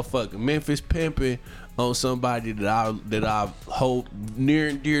some motherfucking Memphis pimping on somebody that I hold near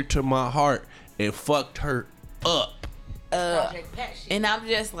and dear to my heart and fucked her up. Project Pat shit. And I'm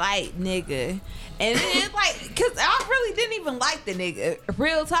just like, nigga. And it's like, because I really didn't even like the nigga.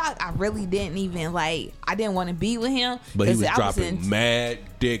 Real talk, I really didn't even like, I didn't want to be with him. But he was 'cause I dropping mad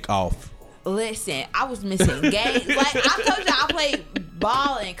dick off. Listen, I was missing games. Like, I told you I played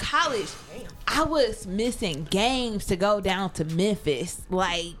ball in college. I was missing games to go down to Memphis.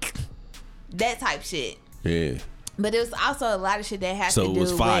 Like, that type shit. Yeah. But it was also a lot of shit that had So to it do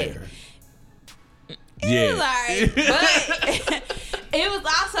was fire. with... Yeah. It was alright, but it was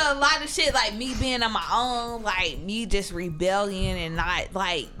also a lot of shit like me being on my own, like me just rebellion and not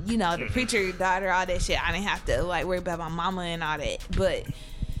like, you know, the preacher daughter, all that shit. I didn't have to like worry about my mama and all that, but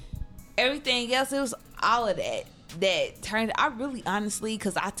everything else, it was all of that turned. I really honestly,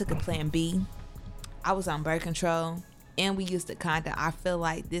 because I took a plan B, I was on birth control and we used to condom. I feel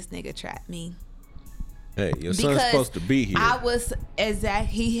like this nigga trapped me. Hey, your son's supposed to be here. I was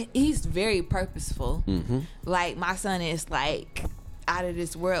he's very purposeful. Mm-hmm. Like, my son is like out of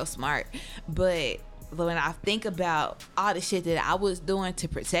this world smart. But when I think about all the shit that I was doing to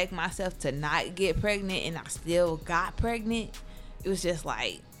protect myself to not get pregnant and I still got pregnant, it was just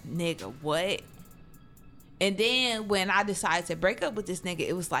like, nigga, what? And then when I decided to break up with this nigga,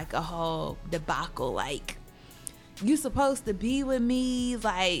 it was like a whole debacle. Like, you supposed to be with me,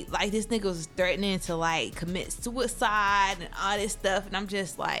 like this nigga was threatening to like commit suicide and all this stuff, and I'm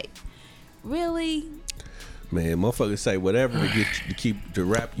just like, really? Man, motherfuckers say whatever to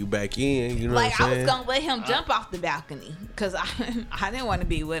wrap you back in. You know Like, what I'm I saying? was gonna let him jump off the balcony because I didn't want to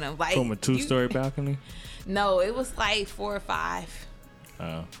be with him. Like, From a 2-story balcony? No, it was like 4 or 5.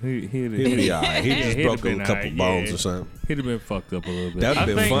 He'd be all right. He just he'd broke have a been couple all right, bones yeah. or something. He'd have been fucked up a little bit. That would have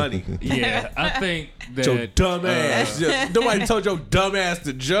I been think- funny. Yeah, I think that Your dumb ass. Nobody told your dumb ass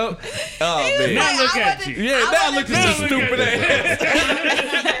to jump. Oh, man. Now Like, look I at wasn't- you. Yeah, I now look wasn't at being- your stupid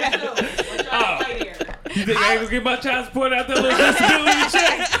ass. You think I ain't gonna get my child support out that little disability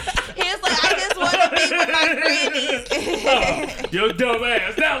check? He was like, I just want to be with my grannies. Your dumb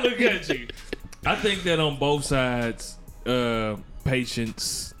ass. Now look at you. I think that on both sides,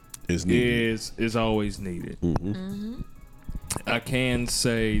 patience It's needed. is always needed. I can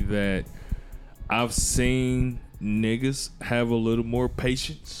say that I've seen niggas have a little more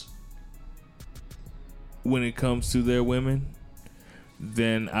patience when it comes to their women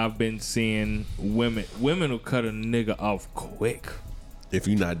than I've been seeing women. Women will cut a nigga off quick If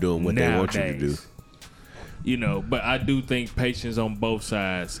you're not doing what they want you to do. nowadays. You know, but I do think patience on both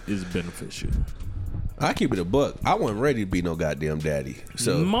sides is beneficial. I keep it a buck. I wasn't ready to be no goddamn daddy.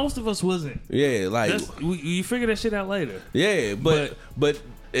 So Most of us wasn't. yeah, like You figure that shit out later. yeah, but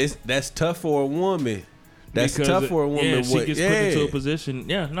that's tough for a woman. That's Because tough for a woman. Yeah, she gets put into a position.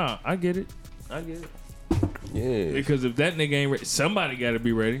 Yeah, no, I get it. Yeah, Because if that nigga ain't ready, somebody got to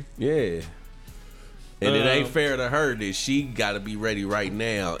be ready. yeah. And it ain't fair to her that she got to be ready right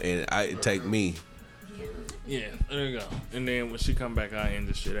now, and it take me. Yeah, there you go. And then when she come back, I end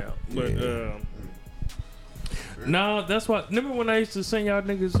the shit out. But no, that's why. Remember when I used to send y'all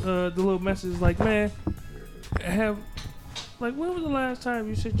niggas the little messages like, man, when was the last time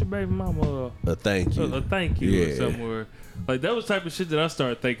you sent your baby mama A thank you. a thank you or Yeah. somewhere? Like that was the type of shit that I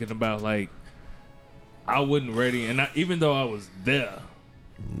started thinking about. Like I wasn't ready, and even though I was there.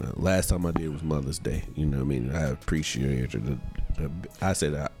 No, last time I did was Mother's Day. You know what I mean? I appreciate you. I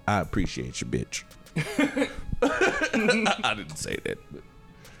said I appreciate you, bitch. I didn't say that.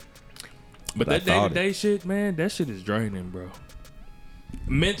 But that day-to-day shit, man, that shit is draining, bro.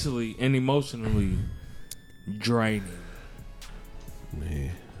 Mentally and emotionally draining.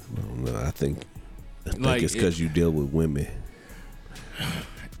 Man, I don't know. I think Like, it's because you deal with women.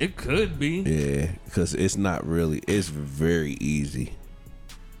 It could be. Yeah, because it's not really. It's very easy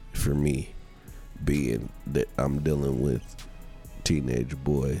for me being that I'm dealing with teenage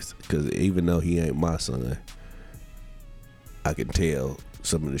boys. Because even though he ain't my son, I can tell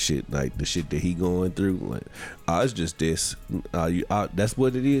some of the shit, like the shit that he going through. Like, it's just this. That's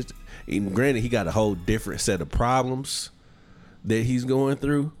what it is. And granted, he got a whole different set of problems that he's going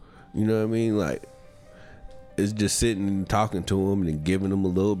through. You know what I mean? Like, it's just sitting and talking to him and giving him a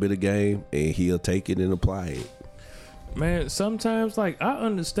little bit of game, and he'll take it and apply it. Man, sometimes, like, I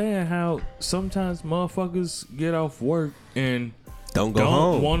understand how sometimes motherfuckers get off work and Don't go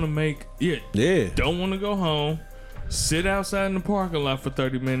home. want to make, Yeah. don't want to go home, sit outside in the parking lot for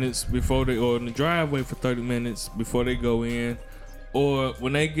 30 minutes before they, or in the driveway for 30 minutes before they go in, or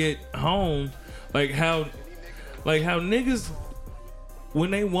when they get home, like how niggas,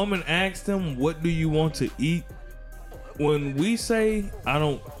 when a woman asks them, what do you want to eat? When we say, I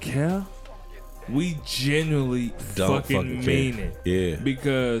don't care, we genuinely Don't fucking fucking mean care. it. Yeah.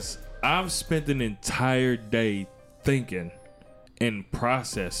 Because I've spent an entire day thinking and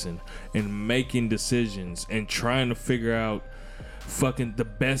processing and making decisions and trying to figure out fucking the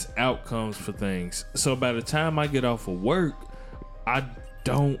best outcomes for things. So by the time I get off of work, I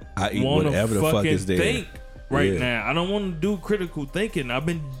don't eat want to whatever the fuck fucking is there. think right Yeah. now. I don't want to do critical thinking. I've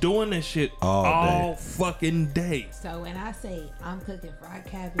been doing this shit all fucking day. So when I say I'm cooking fried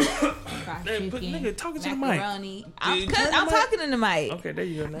cabbage, fried Hey, chicken, but nigga, talking to the mic. macaroni, I'm turn the mic. talking in the mic. Okay, there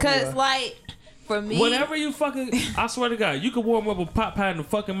you go. Now Cause you are. like for me, Whenever you fucking, I swear to God, you can warm up a pot pie in the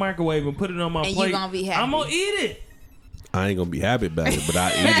fucking microwave and put it on my And plate. you gonna be happy. I'm gonna eat it. I ain't gonna be happy about it, but I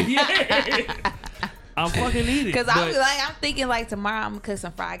eat it. Yeah. I'm fucking eat it. Cause but I'm thinking like tomorrow I'm gonna cook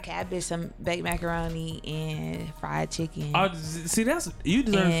some fried cabbage, some baked macaroni, and fried chicken. see, that's you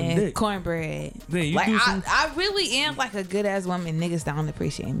deserve some and dick. cornbread. Then you like do some- I really am like a good ass woman. Niggas don't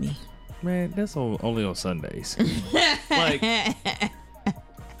appreciate me. Man, that's only on Sundays. Like,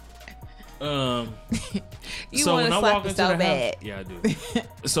 You so want when to I slap walk it into so the bad. house, yeah, I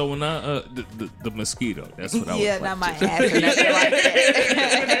do. So when I the mosquito, that's what I was Yeah, like. not my ass or nothing like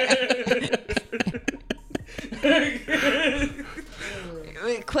that.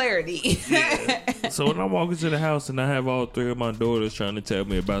 With clarity. So when I walk into the house and I have all three of my daughters trying to tell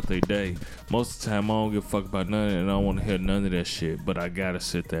me about their day, most of the time I don't give a fuck about none of it and I don't want to hear none of that shit, but I gotta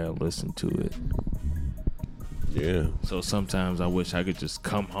sit there and listen to it. Yeah. So sometimes I wish I could just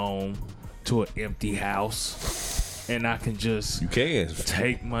come home to an empty house and I can just You can.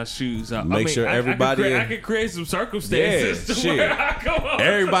 take my shoes out. Make sure everybody I could create some circumstances Yeah, to shit. where I come home.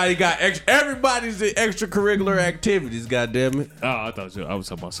 Everybody got everybody's in extracurricular activities, goddammit. Oh, I thought I was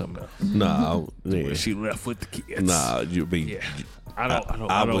talking about something else. Nah, yeah. Where she left with the kids. Nah, you be Yeah.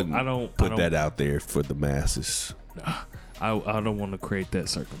 I wouldn't put that out there for the masses. I don't want to create that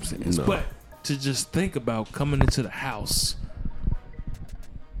circumstance. No. But to just think about coming into the house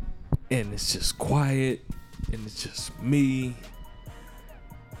and it's just quiet and it's just me.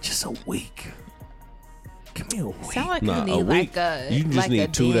 Just a week. Give me a week. Sound like Nah, you a need week. like a You just like a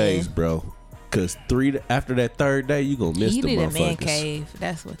need 2 den. days, bro. Cause after that third day, you gonna miss You the need a motherfuckers. man cave.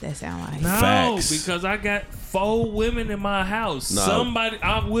 That's what that sound like. No, Facts. because I got 4 women in my house. No.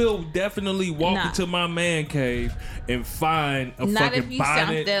 I will definitely walk Nah. into my man cave and find a Not if fucking you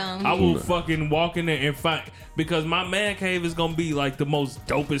bonnet. something. I will fucking walk in there and find, because my man cave is gonna be like the most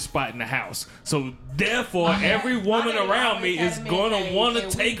dopest spot in the house. So therefore, every woman around me is gonna want to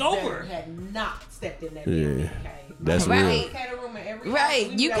take over. Had not stepped in that Yeah. damn cave. That's Right. real. Had a room in every Right.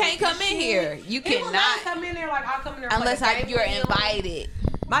 house. We You would can't go come in shit. here. You He will not cannot come in there like I'll come in there and unless play the game you're with him. invited.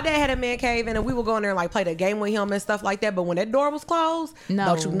 My dad had a man cave and we would go in there and like play the game with him and stuff like that. But when that door was closed, No,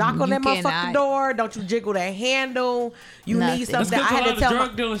 don't you knock on you that motherfucking cannot. door. Don't you jiggle that handle. You Nothing. need That's something. because I a had lot to of tell drug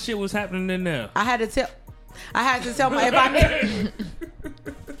my, dealing shit was happening in there. I had to tell my if I need.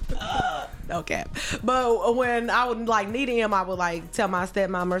 Okay, but when I would like needing him, I would like tell my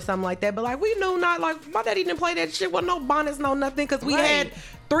stepmom or something like that. But like we knew not like my daddy didn't play that shit. Wasn't no bonnets, no nothing, because we Right. had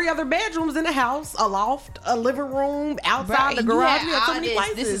 3 other bedrooms in the house, a loft, a living room, outside Right. the You garage. had We had so all many this.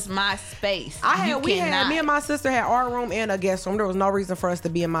 places. This is my space. We had cannot. me and my sister had our room and a guest room. There was no reason for us to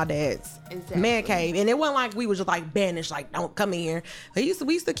be in my dad's man cave, and it wasn't like we was just like banished, like don't come in here. We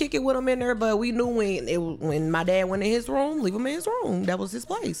used to kick it with him in there, but we knew when my dad went in his room, leave him in his room. That was his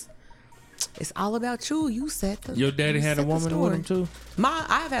place. It's all about you. You set the. Your daddy you had a set the woman with him story. too?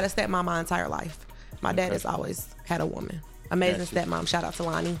 I've had a stepmom my entire life. My dad has always had a woman. Amazing stepmom. Shout out to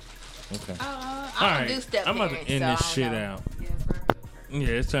Lonnie. Okay. I All don't right. do step I'm about to parents, end so I this don't shit know. out. Yeah,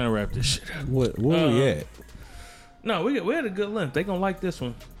 it's time to wrap this shit out. Where we at? No, we had a good length. They gonna like this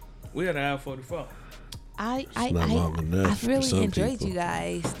one. We had an hour 44. I not long enough for really some enjoyed people. you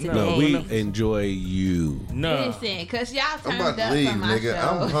guys today. No, we enjoy you. No. Listen, cause y'all I'm turned about to up leave, for my nigga. show.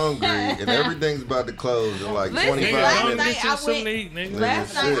 I'm hungry and everything's about to close in like Listen, 25 last minutes. night I went- nigga.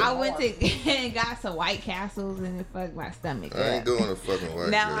 Last Nigga, night shit. I went to and got some White Castles and it fucked my stomach I ain't up. doing a fucking white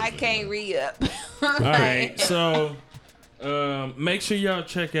Now I person. can't re-up. All right, so make sure y'all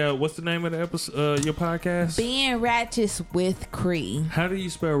check out, what's the name of the episode, your podcast? Being Ratchet with Cree. How do you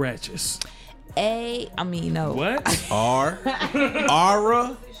spell ratchets? No. What?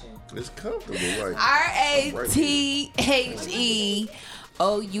 Ara. It's comfortable, like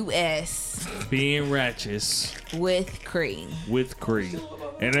RATHEOUS Being ratchets with Cree. with Cree.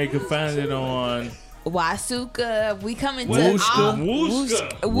 And they can find it on Wasuka. We coming to Wooshka. all-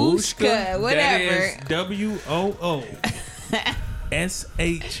 Wooshka. Wooshka, whatever. That is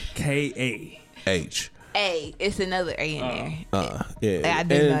WOOSHKA. H. A. It's another A in there. Yeah. I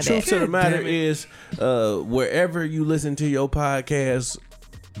didn't know and truth that. to the matter damn it. is, wherever you listen to your podcast,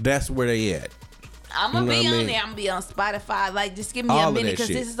 that's where they at. I'm gonna You know be what I on mean? there. I'm gonna be on Spotify. Like, just give me All a of minute that because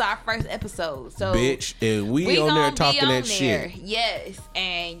shit. this is our first episode. So, Bitch, and we on gonna there be talking on that there. shit. Yes,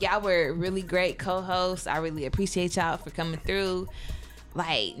 and y'all were really great co-hosts. I really appreciate y'all for coming through.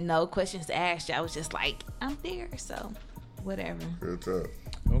 Like, no questions asked. Y'all was just like, I'm there. So, whatever. real talk.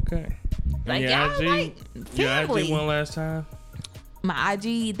 Okay. Like, And your y'all IG? like Your family. IG one last time? My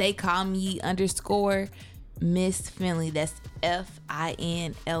IG, they call me _ Miss Finley. That's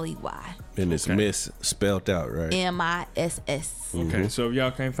FINLEY. And it's Miss spelled out, right? MISS. Okay, so if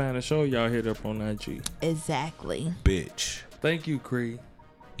y'all can't find the show, y'all hit up on IG. Exactly. Bitch. Thank you, Cree.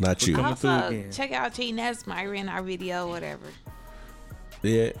 Not you. Coming through Also, again. check out T Ness Myra in our video, whatever.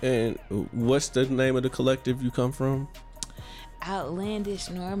 Yeah, and what's the name of the collective you come from? Outlandish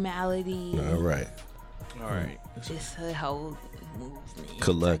Normality. All right. All right. Just a whole movement.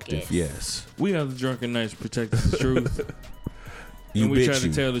 Collective, I guess. yes. We are the Drunken Knights protecting the truth. You and we bitch try you.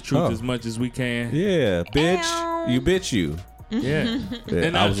 to tell the truth Oh. as much as we can. Yeah, bitch. Ow. You bitch you. Yeah. Yeah,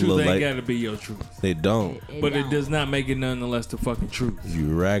 And I our was a truth little ain't late. got to be your truth. They don't. But it don't. does not make it nonetheless the fucking truth.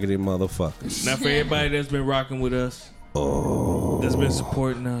 You raggedy motherfuckers. Now, for everybody that's been rocking with us, that's been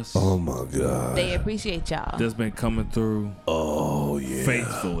supporting us, Oh my God. They appreciate y'all. that's been coming through Oh yeah.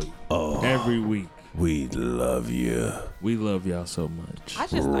 faithfully every week. We love you. We love y'all so much. I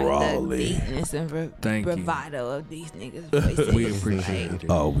just Raleigh. like the deepness and Thank you. bravado of these niggas' voices. We appreciate it.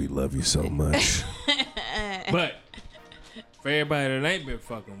 Oh, we love you so much. But for everybody that ain't been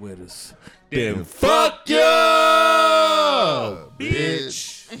fucking with us, Then fuck you,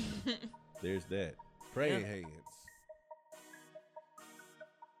 bitch. There's that. Praying hands.